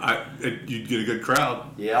 You'd get a good crowd.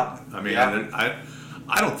 Yeah.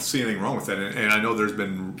 I don't see anything wrong with that, and I know there's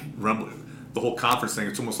been the whole conference thing.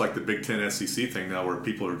 It's almost like the Big Ten SEC thing now, where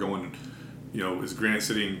people are going. Is Granite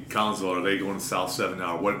City and Collinsville, are they going to South 7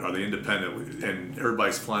 now? What are they independent? And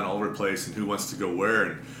everybody's flying all over the place, and who wants to go where?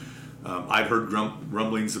 And I've heard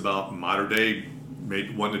rumblings about Mater Dei may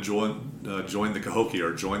want to join the Cahokia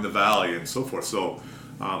or join the Valley and so forth. So,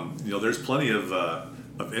 there's plenty of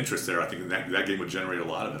interest there. I think that game would generate a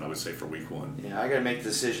lot of it, I would say, for week 1. Yeah, I got to make the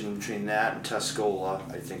decision between that and Tuscola,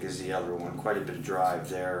 I think, is the other one. Quite a bit of drive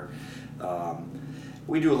there.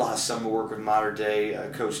 We do a lot of summer work with Mater Dei.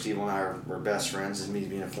 Coach Steve and I are best friends, as me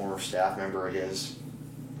being a former staff member of his.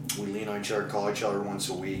 We lean on each other, call each other once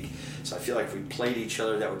a week. So I feel like if we played each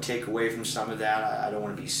other, that would take away from some of that. I don't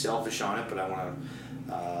want to be selfish on it, but I want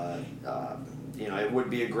to it would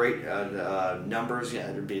be a great numbers.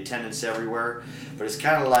 Yeah, there'd be attendance everywhere. But it's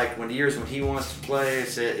kind of like when he wants to play,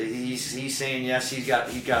 he's saying yes. He's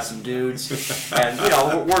got some dudes, and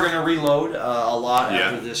we're going to reload a lot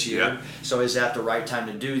after this year. Yeah. So is that the right time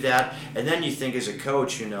to do that? And then you think as a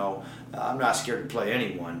coach, I'm not scared to play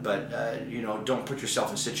anyone, but don't put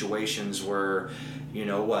yourself in situations where.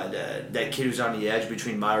 That kid who's on the edge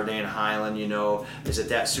between Mater Dei and Highland, is it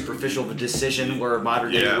that superficial of a decision where Mater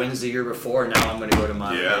Dei wins the year before, and now I'm going to go to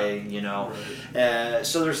Mater Dei, Right.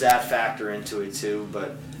 So there's that factor into it too,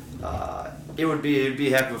 but it'd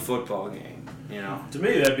be a heck of a football game, To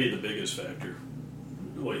me, that'd be the biggest factor.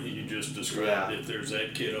 What you just described, Yeah. If there's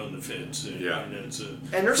that kid on the fence, and it's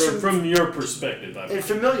And there's from your perspective, and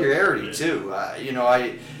familiarity too.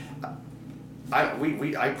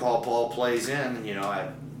 I call Paul plays in,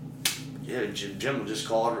 Jim will just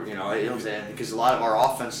call it, because a lot of our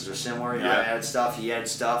offenses are similar. I had stuff, he had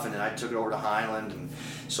stuff, and then I took it over to Highland, and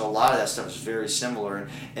so a lot of that stuff is very similar,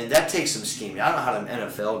 and that takes some scheming. I don't know how the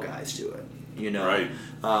NFL guys do it, Right.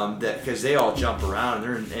 that because they all jump around,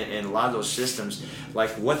 and they're in a lot of those systems,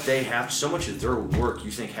 like what they have, so much of their work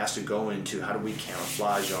you think has to go into how do we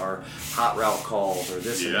camouflage our hot route calls or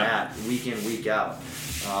this and that week in, week out.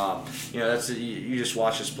 You just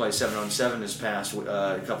watched us play 7-on-7 this past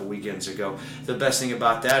a couple weekends ago. The best thing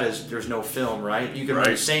about that is there's no film, right? You can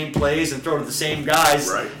run the same plays and throw to the same guys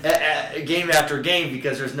game after game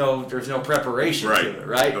because there's no preparation to it,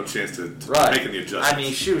 right? No chance to make any adjustments. I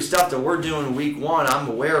mean, stuff that we're doing week 1, I'm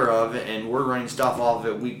aware of, and we're running stuff off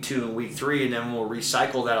of it week 2 and week 3, and then we'll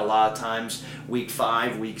recycle that a lot of times week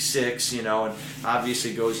 5, week 6, and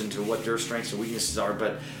obviously goes into what their strengths and weaknesses are,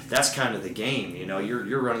 but that's kind of the game,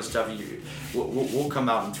 You're running stuff. We'll come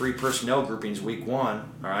out in 3 personnel groupings week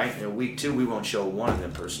 1, all right? And week 2, we won't show one of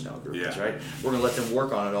them personnel groupings, right? We're going to let them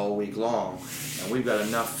work on it all week long, and we've got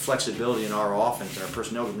enough flexibility in our offense and our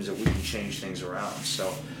personnel groupings that we can change things around.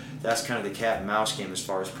 So that's kind of the cat and mouse game as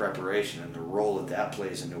far as preparation and the role that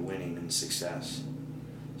plays into winning and success.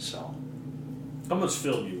 So, how much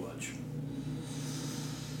film do you watch?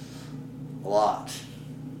 a lot.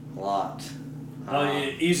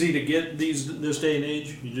 Easy to get this day and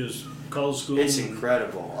age? You just call school? It's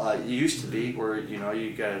incredible. It used to be where,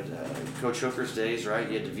 you got Coach Hooker's days, right?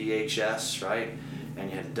 You had the VHS, right? And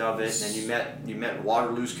you had to dub it, and then you met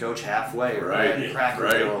Waterloo's coach halfway, right? Yeah. Cracker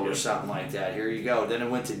Barrel or something like that. Here you go. Then it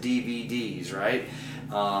went to DVDs, right?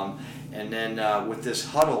 And then with this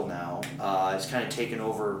huddle now, it's kind of taken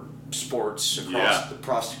over sports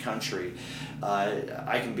across the country.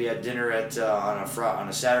 I can be at dinner on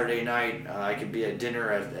a Saturday night. I can be at dinner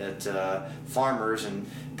at Farmers and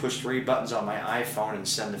push 3 buttons on my iPhone and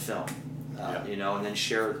send the film. And then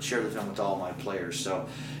share the film with all my players. So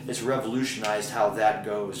it's revolutionized how that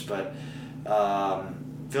goes. But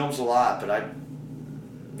film's a lot. But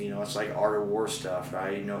it's like art of war stuff,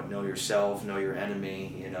 right? Know yourself, know your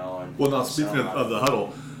enemy. And well, now speaking of the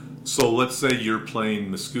huddle, so let's say you're playing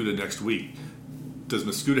Mascoutah next week. Does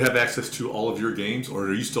Mascoutah have access to all of your games, or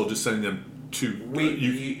are you still just sending them to?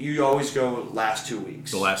 You always go last 2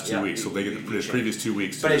 weeks. The last 2 weeks, so they get the previous 2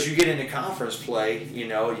 weeks. But as you get into conference play,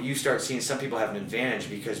 you start seeing some people have an advantage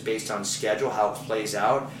because based on schedule, how it plays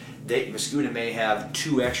out, Mascoutah may have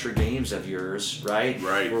 2 extra games of yours, right?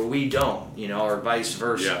 Right. Where we don't, or vice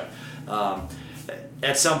versa. Yeah.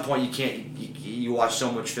 At some point, you can't. You watch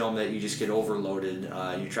so much film that you just get overloaded.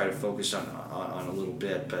 You try to focus on a little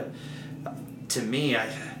bit, but to me,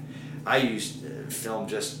 I use film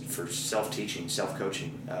just for self-teaching,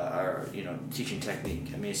 self-coaching, or teaching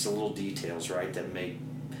technique. I mean, it's the little details, right, that make.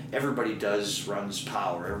 Everybody runs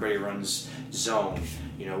power. Everybody runs zone.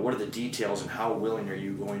 What are the details and how willing are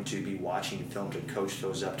you going to be watching film to coach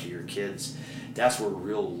those up to your kids? That's where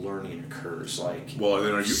real learning occurs.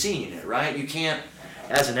 Seeing it, right? You can't,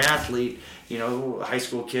 as an athlete, high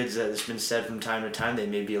school kids, it's been said from time to time, they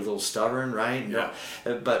may be a little stubborn, right? Yeah.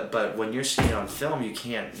 But when you're seeing it on film, you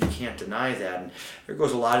can't deny that. And there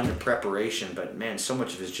goes a lot into preparation, but man, so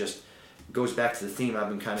much of it just goes back to the theme I've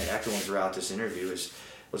been kind of echoing throughout this interview is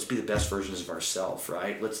let's be the best versions of ourselves,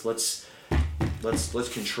 right? Let's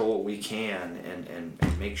control what we can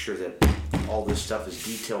and make sure that all this stuff is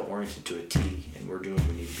detail oriented to a T, and we're doing what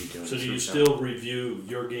we need to be doing. So do you still review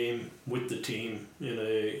your game with the team in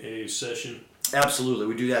a session? Absolutely,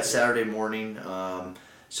 we do that Saturday morning.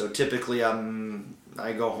 So typically I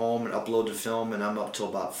go home and upload the film, and I'm up till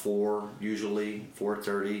about 4, usually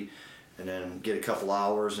 4:30, and then get a couple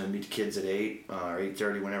hours and meet the kids at 8 or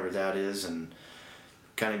 8:30, whenever that is, and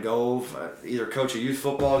kind of go either coach a youth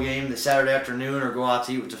football game the Saturday afternoon or go out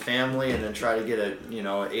to eat with the family and then try to get a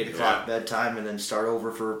 8 o'clock bedtime and then start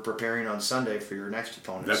over for preparing on Sunday for your next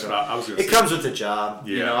opponent. That's what I was going to say. It comes with the job.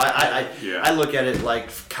 Yeah. I look at it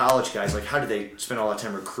like college guys, like how do they spend all that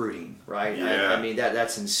time recruiting, right? Yeah. I mean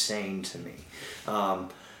that's insane to me.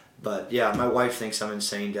 But yeah, my wife thinks I'm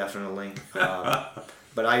insane, definitely.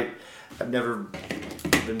 But I've never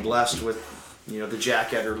been blessed with the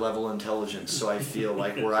Jack Edder level intelligence, so I feel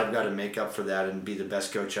like where I've got to make up for that and be the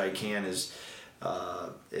best coach I can is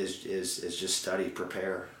just study,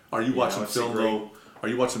 prepare. Are you watching film though? Are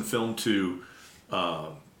you watching film to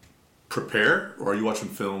prepare, or are you watching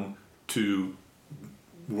film to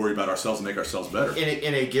worry about ourselves and make ourselves better?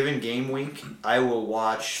 In a given game week, I will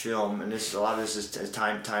watch film, and a lot of this is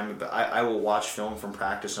time. But I will watch film from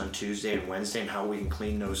practice on Tuesday and Wednesday and how we can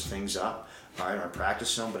clean those things up. All right, our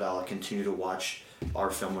practice film, but I'll continue to watch our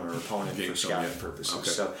film on our opponent for scouting purposes. Okay.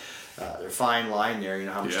 So there's a fine line there.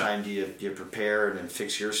 How much time do you prepare and then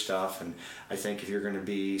fix your stuff? And I think if you're going to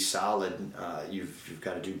be solid, you've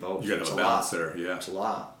got to do both. You got to have a balance there. Yeah, it's a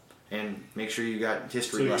lot. And make sure you got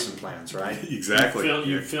history lesson plans, right? Exactly.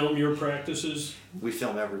 You film your practices? We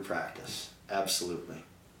film every practice. Absolutely.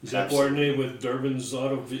 Is that coordinated with Durbin's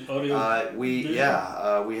audio? We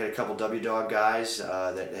had a couple W-Dog guys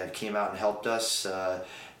that have came out and helped us.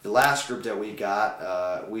 The last group that we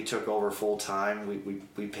got, we took over full time.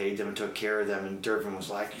 We paid them and took care of them. And Durbin was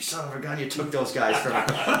like, "You son of a gun, you took those guys from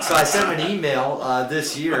me." So I sent him an email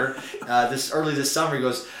this year, early this summer. He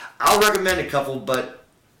goes, "I'll recommend a couple, but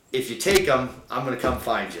if you take them, I'm going to come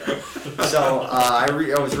find you." So I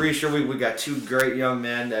was reassured. We got two great young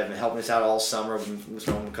men that have been helping us out all summer. We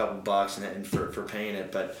thrown them a couple bucks and for paying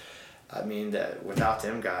it. But I mean, without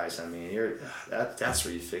them guys, I mean, that's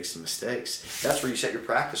where you fix the mistakes. That's where you set your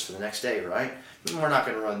practice for the next day, right? We're not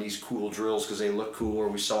going to run these cool drills because they look cool or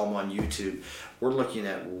we saw them on YouTube. We're looking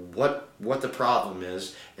at what the problem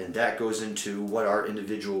is, and that goes into what our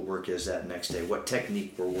individual work is that next day, what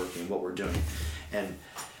technique we're working, what we're doing. And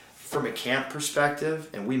from a camp perspective,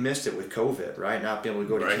 and we missed it with COVID, right? Not being able to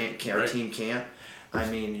go to our team camp. I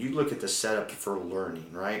mean, you look at the setup for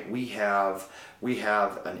learning, right? We have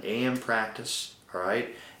an AM practice, all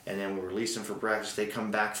right, and then we release them for practice. They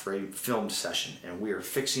come back for a film session, and we are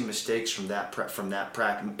fixing mistakes from that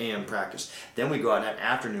AM practice. Then we go out in that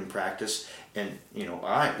afternoon practice, and all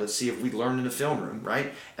right, let's see if we learned in the film room,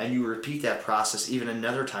 right? And you repeat that process even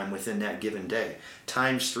another time within that given day,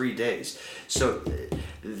 times 3 days. So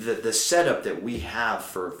the setup that we have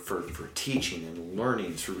for teaching and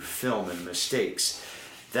learning through film and mistakes,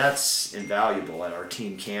 that's invaluable at our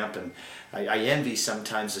team camp. And I envy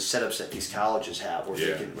sometimes the setups that these colleges have where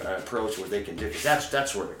they can approach where they can do, because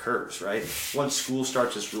that's where it occurs, right? Once school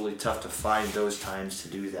starts, it's really tough to find those times to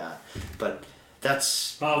do that. But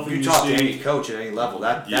that's, you talk to any coach at any level,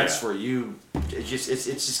 that's where it's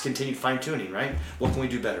just continued fine tuning, right? What can we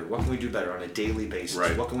do better? What can we do better on a daily basis?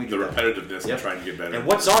 Right. What can we do the better? repetitiveness and trying to get better. And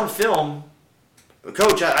what's on film,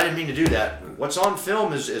 Coach, I didn't mean to do that. What's on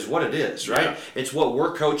film is what it is, right? Yeah. It's what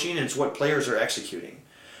we're coaching and it's what players are executing.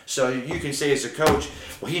 So you can say as a coach,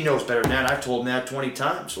 well, he knows better than that. I've told him that 20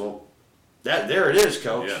 times. Well, there it is,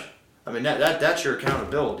 Coach. Yeah. I mean, that's your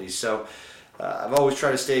accountability. So I've always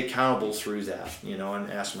tried to stay accountable through that,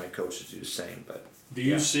 and ask my coach to do the same. But do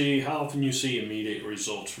you see, how often you see immediate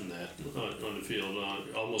results from that on the field?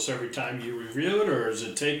 Almost every time you review it, or does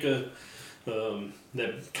it take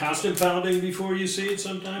that constant pounding before you see it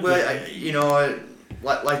sometimes? Well,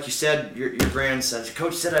 like you said, your grandson,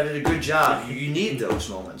 Coach said I did a good job. You need those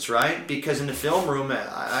moments, right? Because in the film room,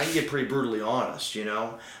 I can get pretty brutally honest,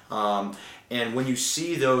 and when you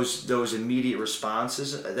see those immediate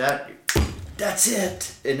responses, that's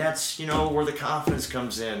it, and that's where the confidence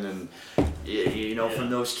comes in, and from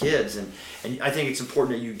those kids, and I think it's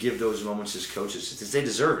important that you give those moments as coaches because they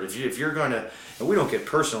deserve it. If you're gonna, and we don't get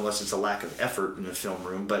personal unless it's a lack of effort in the film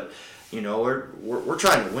room, but we're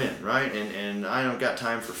trying to win, right? And I don't got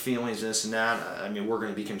time for feelings and this and that. I mean, we're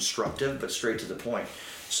going to be constructive, but straight to the point.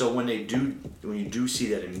 So when you do see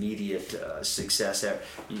that immediate success,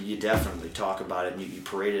 you definitely talk about it and you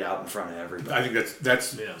parade it out in front of everybody. I think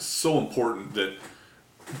that's so important that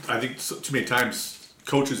I think too many times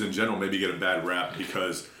coaches in general maybe get a bad rap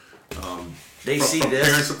because they see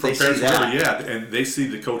this, they see that. And they see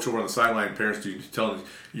the coach over on the sideline, parents telling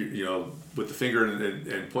with the finger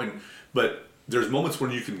and pointing. But there's moments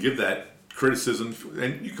when you can give that criticism,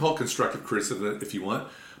 and you can call it constructive criticism if you want.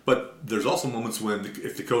 But there's also moments when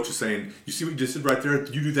if the coach is saying, you see what you just did right there,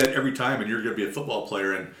 you do that every time and you're going to be a football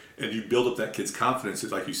player, and you build up that kid's confidence,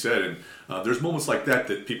 like you said. And there's moments like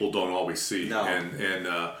that people don't always see. No. And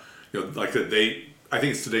like that I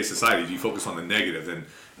think it's today's society. You focus on the negative, and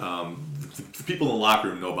the people in the locker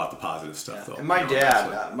room know about the positive stuff, though. And my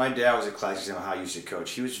dad was a classic example of how he used to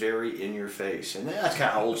coach. He was very in your face, and that's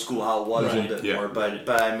kind of old school how it was a little bit more. But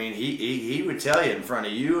I mean, he would tell you in front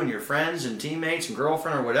of you and your friends and teammates and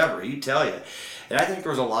girlfriend or whatever. He'd tell you, and I think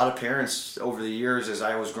there was a lot of parents over the years as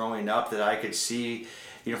I was growing up that I could see.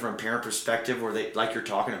 From a parent perspective, where they, like you're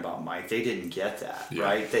talking about, Mike, they didn't get that,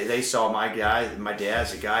 right? They saw my dad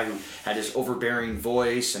as a guy who had this overbearing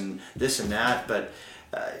voice and this and that. But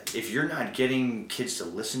if you're not getting kids to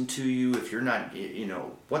listen to you, if you're not,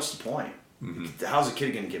 what's the point? Mm-hmm. How's a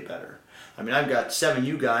kid going to get better? I mean, I've got 7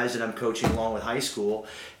 U guys that I'm coaching along with high school,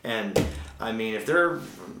 and I mean, if they're,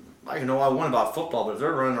 I know I want about football, but if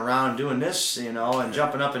they're running around doing this, and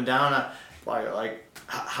jumping up and down,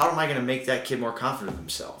 how am I going to make that kid more confident of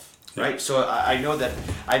himself, right? So I know that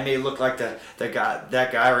I may look like that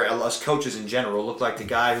guy, or us coaches in general look like the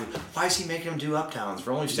guy who, why is he making them do up downs?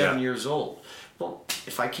 We're only 7 years old. Well,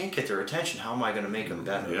 if I can't get their attention, how am I going to make them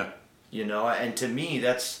better? Yeah. And to me,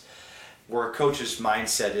 that's where a coach's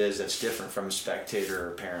mindset is. That's different from a spectator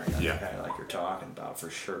or a parent. Kind of like you're talking about, for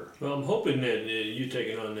sure. Well, I'm hoping that you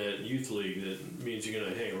taking on that youth league, that means you're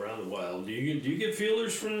going to hang around a while. Do you get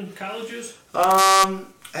feelers from colleges? I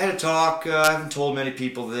had a talk. I haven't told many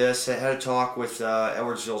people this. I had a talk with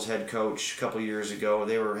Edwardsville's head coach a couple years ago.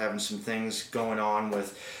 They were having some things going on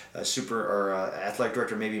with athletic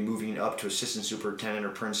director maybe moving up to assistant superintendent or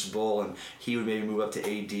principal, and he would maybe move up to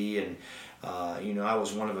AD. And I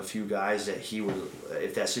was one of a few guys that he would,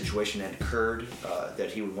 if that situation had occurred,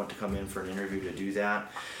 that he would want to come in for an interview to do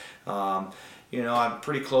that. I'm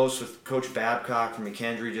pretty close with Coach Babcock from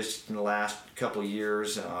McKendree just in the last couple of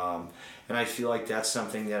years, and I feel like that's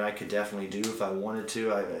something that I could definitely do if I wanted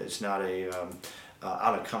to. It's not a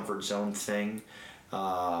out of comfort zone thing,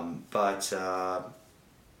 but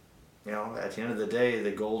at the end of the day,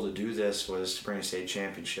 the goal to do this was to bring a state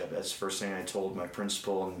championship. That's the first thing I told my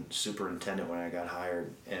principal and superintendent when I got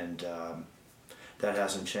hired, and that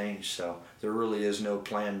hasn't changed. So there really is no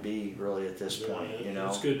plan B really at this point.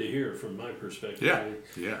 It's good to hear from my perspective.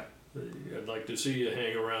 Yeah. I'd like to see you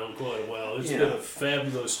hang around quite a while. It's been a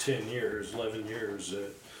fabulous 10 years, 11 years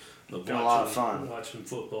of been a lot of fun watching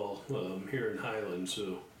football here in Highland.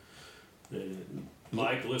 So,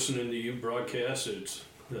 Mike, listening to you broadcast, it's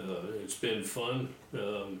been fun.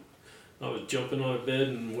 I was jumping on a bed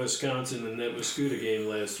in Wisconsin in that Muscuda game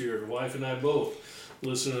last year. The wife and I both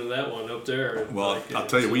listening to that one up there. Well, I'll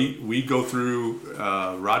tell you, we go through,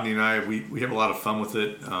 Rodney and I, we have a lot of fun with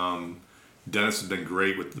it. Dennis has been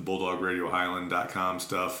great with the Bulldog Radio Highland.com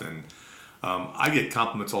stuff, and I get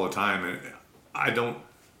compliments all the time, and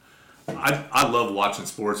I love watching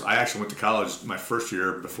sports. I actually went to college my first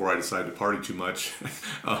year before I decided to party too much.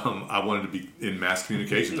 I wanted to be in mass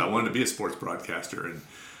communications. I wanted to be a sports broadcaster,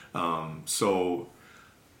 and so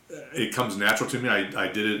it comes natural to me. I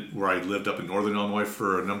did it where I lived up in Northern Illinois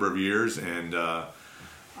for a number of years, and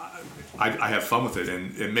I have fun with it,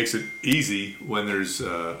 and it makes it easy when there's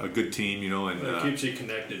a good team, and it keeps you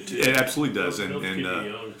connected too. It absolutely does, and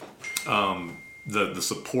the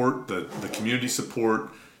support, the community support,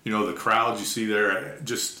 the crowds you see there,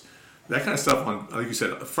 just that kind of stuff. Like you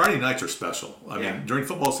said, Friday nights are special. I mean, during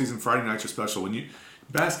football season, Friday nights are special. When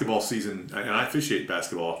basketball season, and I officiate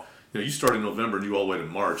basketball. You start in November and you all the way to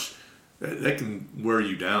March. That can wear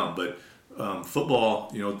you down, but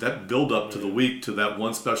football, that build up to the week, to that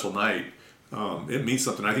one special night, it means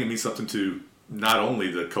something. I think it means something to not only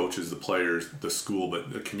the coaches, the players, the school,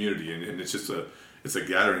 but the community, and it's just it's a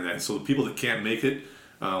gathering that. And so the people that can't make it,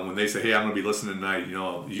 when they say, "Hey, I'm going to be listening tonight,"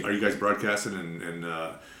 are you guys broadcasting? And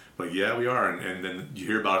like, yeah, we are, and then you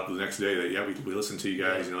hear about it the next day that we listen to you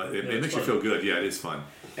guys. It makes you feel good. Yeah, it is fun.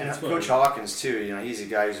 And Coach Hawkins too, he's a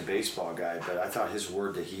guy who's a baseball guy, but I thought his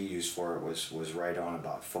word that he used for it was right on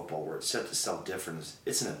about football, where it set itself different.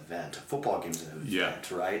 It's an event. A football game's an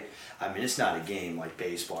event, right? I mean, it's not a game like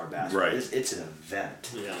baseball or basketball. Right. It's an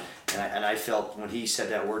event. Yeah. And I felt when he said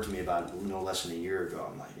that word to me about no less than a year ago,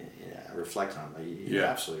 I'm like, I reflect on it. You're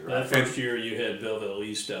absolutely right. That first year you had Belleville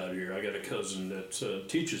East out here. I got a cousin that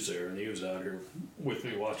teaches there, and he was out here with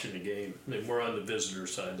me watching the game. And we're on the visitor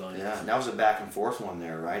sideline. Yeah, and that was a back and forth one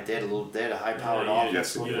there, right? They had a high powered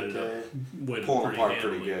offense. Pulling apart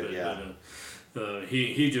pretty good. But,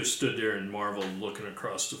 he just stood there and marveled, looking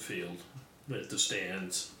across the field at the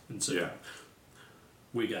stands, and said,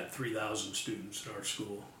 "We got 3,000 students in our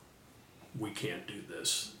school. We can't do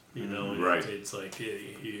this." Right. It's like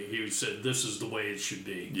he said, "This is the way it should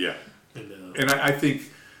be." Yeah. And I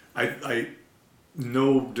think, I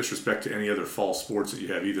no disrespect to any other fall sports that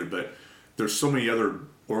you have either, but there's so many other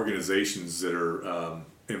organizations that are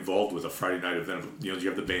involved with a Friday night event. You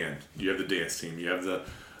have the band, you have the dance team, you have the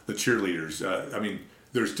cheerleaders.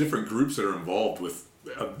 There's different groups that are involved with,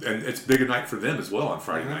 and it's big a night for them as well on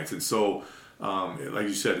Friday nights. And so, like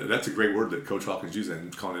you said, that's a great word that Coach Hawkins used,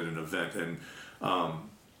 and calling it an event. And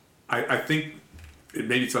I think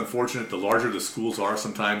maybe it's unfortunate. The larger the schools are,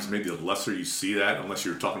 sometimes maybe the lesser you see that, unless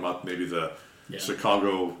you're talking about maybe the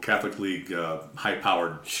Chicago Catholic League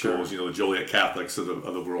high-powered schools, the Joliet Catholics of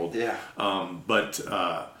the world. Yeah.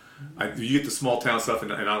 You get the small town stuff,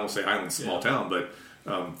 and I don't say Highland's small town, but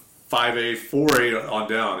 5A, 4A on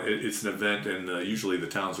down, it's an event, and usually the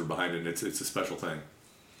towns are behind it, and it's a special thing.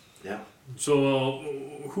 Yeah. So,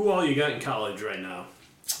 who all you got in college right now?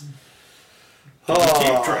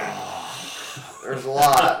 Keep track. There's a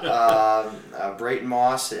lot. Brayton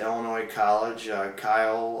Moss at Illinois College.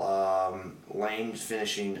 Kyle Lane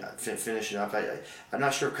finishing up. I'm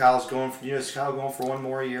not sure if Kyle's going for. Is Kyle going for one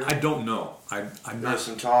more year? I don't know. I'm not. There's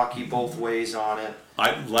some talk both ways on it.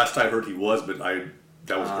 Last I heard he was, but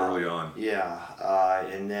that was early on. Yeah,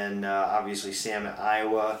 and then obviously Sam at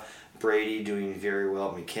Iowa. Brady doing very well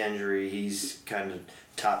at McKendree. He's kind of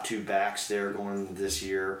top 2 backs there going this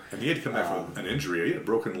year. And he had to come back from an injury. He had a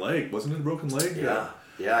broken leg. Wasn't it a broken leg? Yeah,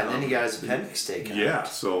 and then he got his appendix taken out. Yeah,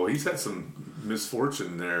 so he's had some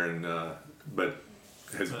misfortune there, and but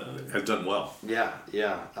has done well. Yeah.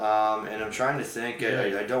 And I'm trying to think.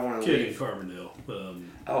 I don't want to Kid leave. in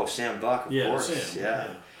Carbondale. Sam Buck, of course. Sam, yeah.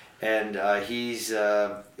 And he's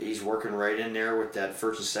working right in there with that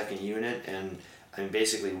first and second unit, and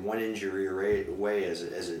basically one injury away as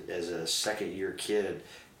a second year kid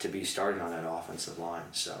to be starting on that offensive line.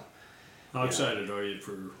 So, how excited are you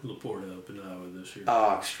for Laporte up in Iowa this year?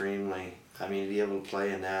 Oh, extremely. To be able to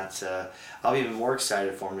play in that, I'll be even more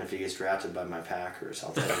excited for him if he gets drafted by my Packers.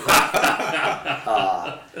 I'll tell you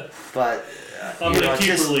that. But I'm in a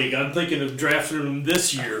keeper league. I'm thinking of drafting him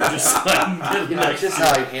this year, just just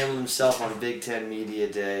how he handled himself on Big Ten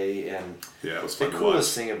Media Day, and it was fun the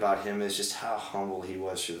coolest thing about him is just how humble he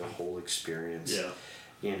was through the whole experience. Yeah.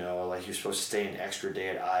 Like he was supposed to stay an extra day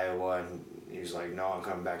at Iowa, and he was like, "No, I'm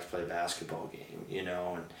coming back to play a basketball game." And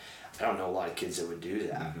I don't know a lot of kids that would do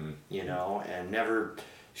that, and never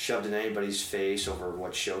shoved in anybody's face over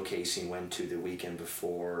what showcase he went to the weekend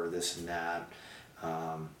before, or this and that.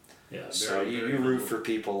 So you root for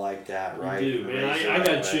people like that, right? You do, man. I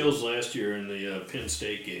got chills last year in the Penn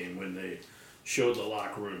State game when they showed the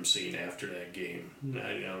locker room scene after that game.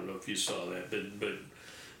 I don't know if you saw that, but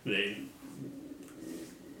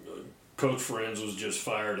Coach Friends was just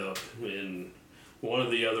fired up, and one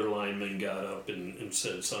of the other linemen got up and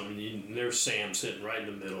said something. And there's Sam sitting right in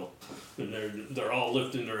the middle, and they're all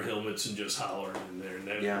lifting their helmets and just hollering in there. And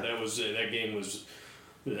that game was.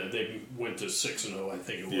 They went to 6-0, I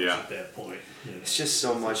think it was at that point. It's just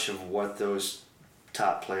so much of what those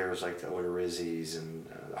top players like the Odorizzis and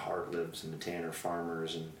the Hartlibs and the Tanner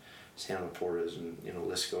Farmers and Sam Laportas and the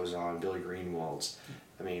list goes on. Billy Greenwald's.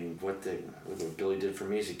 What Billy did for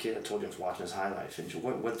me as a kid. I told you I was watching his highlight finish.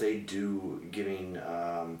 What they do, giving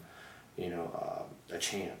a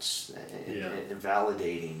chance and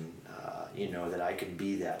validating that I could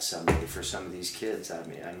be that someday for some of these kids.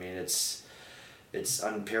 It's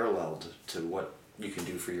unparalleled to what you can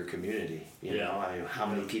do for your community. How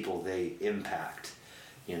many people they impact.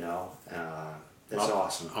 That's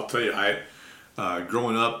awesome. I'll tell you,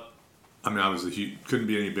 growing up, couldn't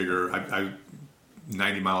be any bigger. I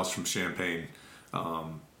 90 miles from Champaign,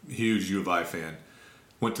 huge U of I fan.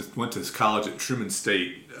 Went to college at Truman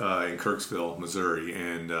State in Kirksville, Missouri,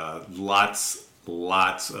 and lots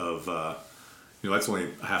of. That's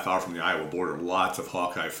only a half hour from the Iowa border. Lots of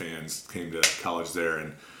Hawkeye fans came to college there,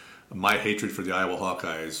 and my hatred for the Iowa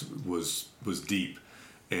Hawkeyes was deep.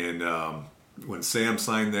 And when Sam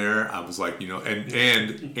signed there, I was like,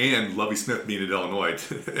 and Lovie Smith being at Illinois,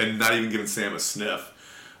 and not even giving Sam a sniff.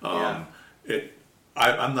 I'm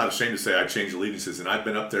not ashamed to say I changed allegiances, and I've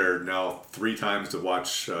been up there now 3 times to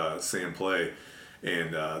watch Sam play,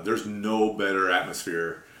 and there's no better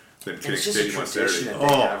atmosphere. It's just a tradition that they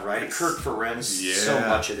have, right? Kirk Ferenc, so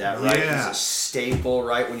much of that, right? He's a staple,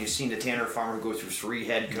 right? When you've seen the Tanner Farmer go through 3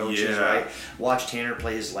 head coaches, right? Watch Tanner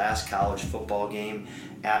play his last college football game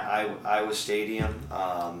at Iowa Stadium,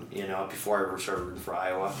 before I ever started rooting for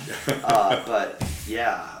Iowa.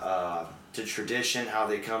 To tradition, how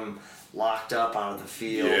they come locked up out of the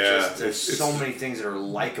field. There's so many things that are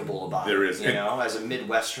likable about it. There is. As a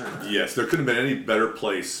Midwesterner. Yes, there couldn't have been any better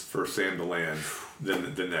place for Sam to land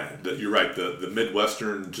than that. You're right. The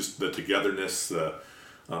Midwestern, just the togetherness.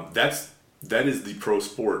 That is the pro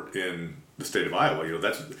sport in the state of Iowa.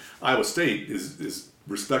 That's Iowa State is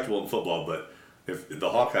respectable in football, but if the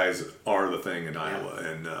Hawkeyes are the thing in Iowa,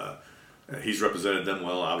 and he's represented them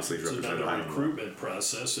well. Obviously, he's It's represented another Iowa. recruitment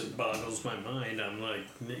process. It boggles my mind. I'm like,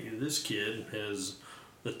 this kid has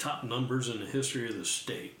the top numbers in the history of the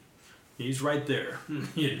state. He's right there.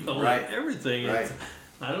 Right. Everything. Right.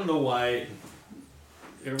 I don't know why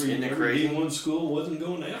every D1 school wasn't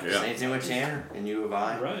going after. Yeah. Same thing with Tanner and U of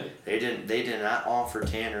I. Right. They did not offer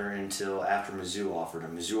Tanner until after Mizzou offered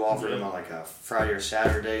him. Mizzou offered him on like a Friday or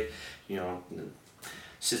Saturday. You know, the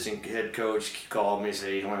assistant head coach called me and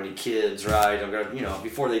said, "You don't have any kids, right?" I'm gonna,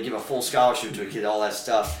 before they give a full scholarship to a kid, all that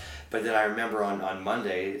stuff. But then I remember on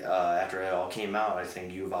Monday, after it all came out, I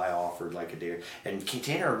think U of I offered like a day. And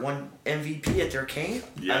Tanner won MVP at their camp.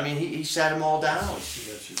 Yeah. I mean, he sat them all down.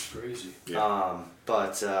 That's just crazy. Yeah.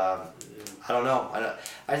 But I don't know.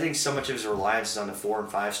 I think so much of his reliance is on the 4 and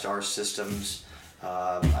 5 star systems.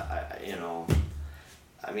 I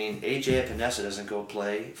mean, AJ Epinesa doesn't go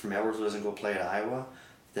play from Edwardsville, doesn't go play at Iowa.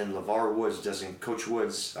 Then LeVar Woods doesn't. Coach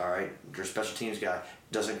Woods, all right, their special teams guy,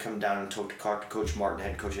 doesn't come down and talk to Coach Martin,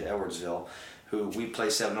 head coach at Edwardsville, who we play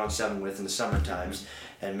 7-on-7 with in the summer times.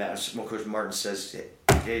 And Coach Martin says,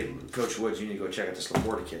 "Hey, Coach Woods, you need to go check out this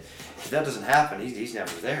Laporta kid." If that doesn't happen, he's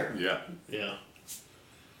never there. Yeah. Yeah.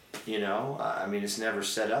 I mean, it's never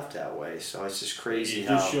set up that way. So it's just crazy You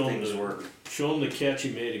how just things work. Show him the catch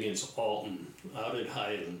he made against Alton out at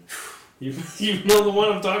Highland. You know the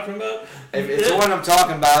one I'm talking about? If it's the one I'm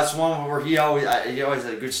talking about. It's one where he always had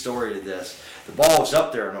a good story to this. The ball was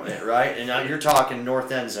up there, right? And now you're talking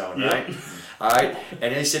north end zone, right? Yep. All right.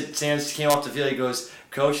 And then Sands came off the field. He goes,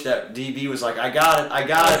 "Coach, that DB was like, I got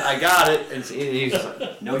it. And he's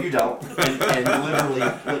like, "No, you don't." And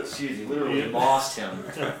literally lost him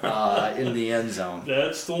in the end zone.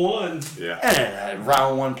 That's the one. Yeah. And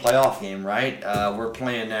round 1 playoff game, right? We're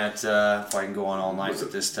playing that. If I can go on all night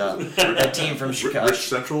with this stuff, that team from Chicago. Rich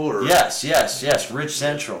Central, or Yes, Rich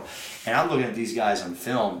Central. And I'm looking at these guys on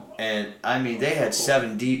film, and I mean, they had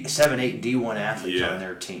 7, 8 D1 athletes on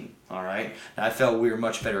their team. All right, and I felt we were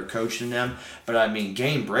much better coached than them, but I mean,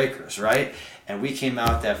 game breakers, right? And we came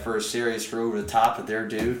out that first series, threw over the top of their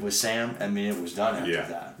dude with Sam. I mean, it was done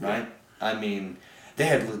after that, right? I mean, they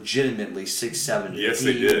had legitimately 6, 7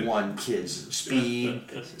 D1 kids, speed.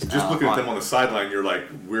 Just looking at them on the sideline, you're like,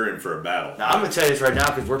 we're in for a battle. Now I'm gonna tell you this right now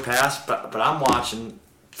because we're past, but I'm watching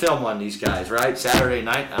film on these guys, right? Saturday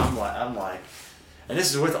night, and I'm like, and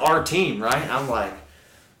this is with our team, right? I'm like,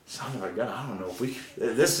 son of a gun, I don't know if we.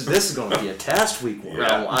 This is going to be a test week.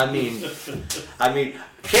 Yeah. I mean,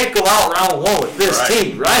 can't go out round 1 with this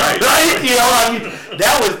team, right?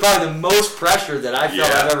 That was probably the most pressure that I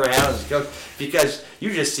felt I've ever had as a coach because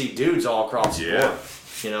you just see dudes all across the board,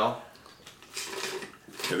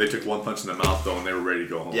 Yeah, they took one punch in the mouth though, and they were ready to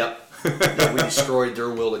go home. Yep. We destroyed their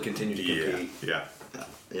will to continue to compete.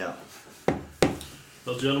 Yeah.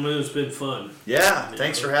 Well, gentlemen, it's been fun. Yeah.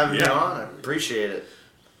 Thanks for having me on. I appreciate it.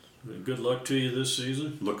 Good luck to you this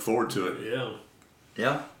season. Look forward to it.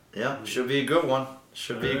 Yeah. Should be a good one.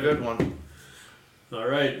 All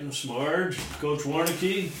right, Smarge, Coach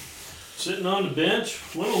Warnecke, sitting on the bench.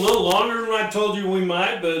 Went a little longer than I told you we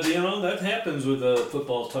might, but that happens with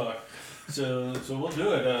football talk. So we'll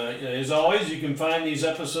do it. As always, you can find these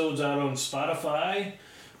episodes out on Spotify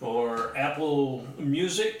or Apple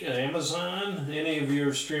Music, Amazon, any of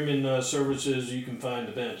your streaming services. You can find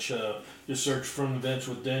the bench. Just search From the Bench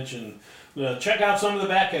with Dench and check out some of the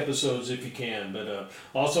back episodes if you can. But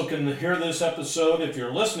also can hear this episode if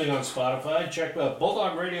you're listening on Spotify. Check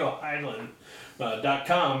Bulldog Radio Highland.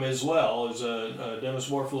 .com as well as Dennis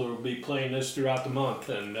Warfler will be playing this throughout the month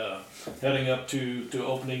and heading up to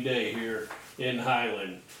opening day here in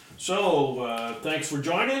Highland. So thanks for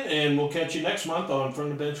joining, and we'll catch you next month on From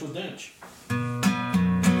the Bench with Dench.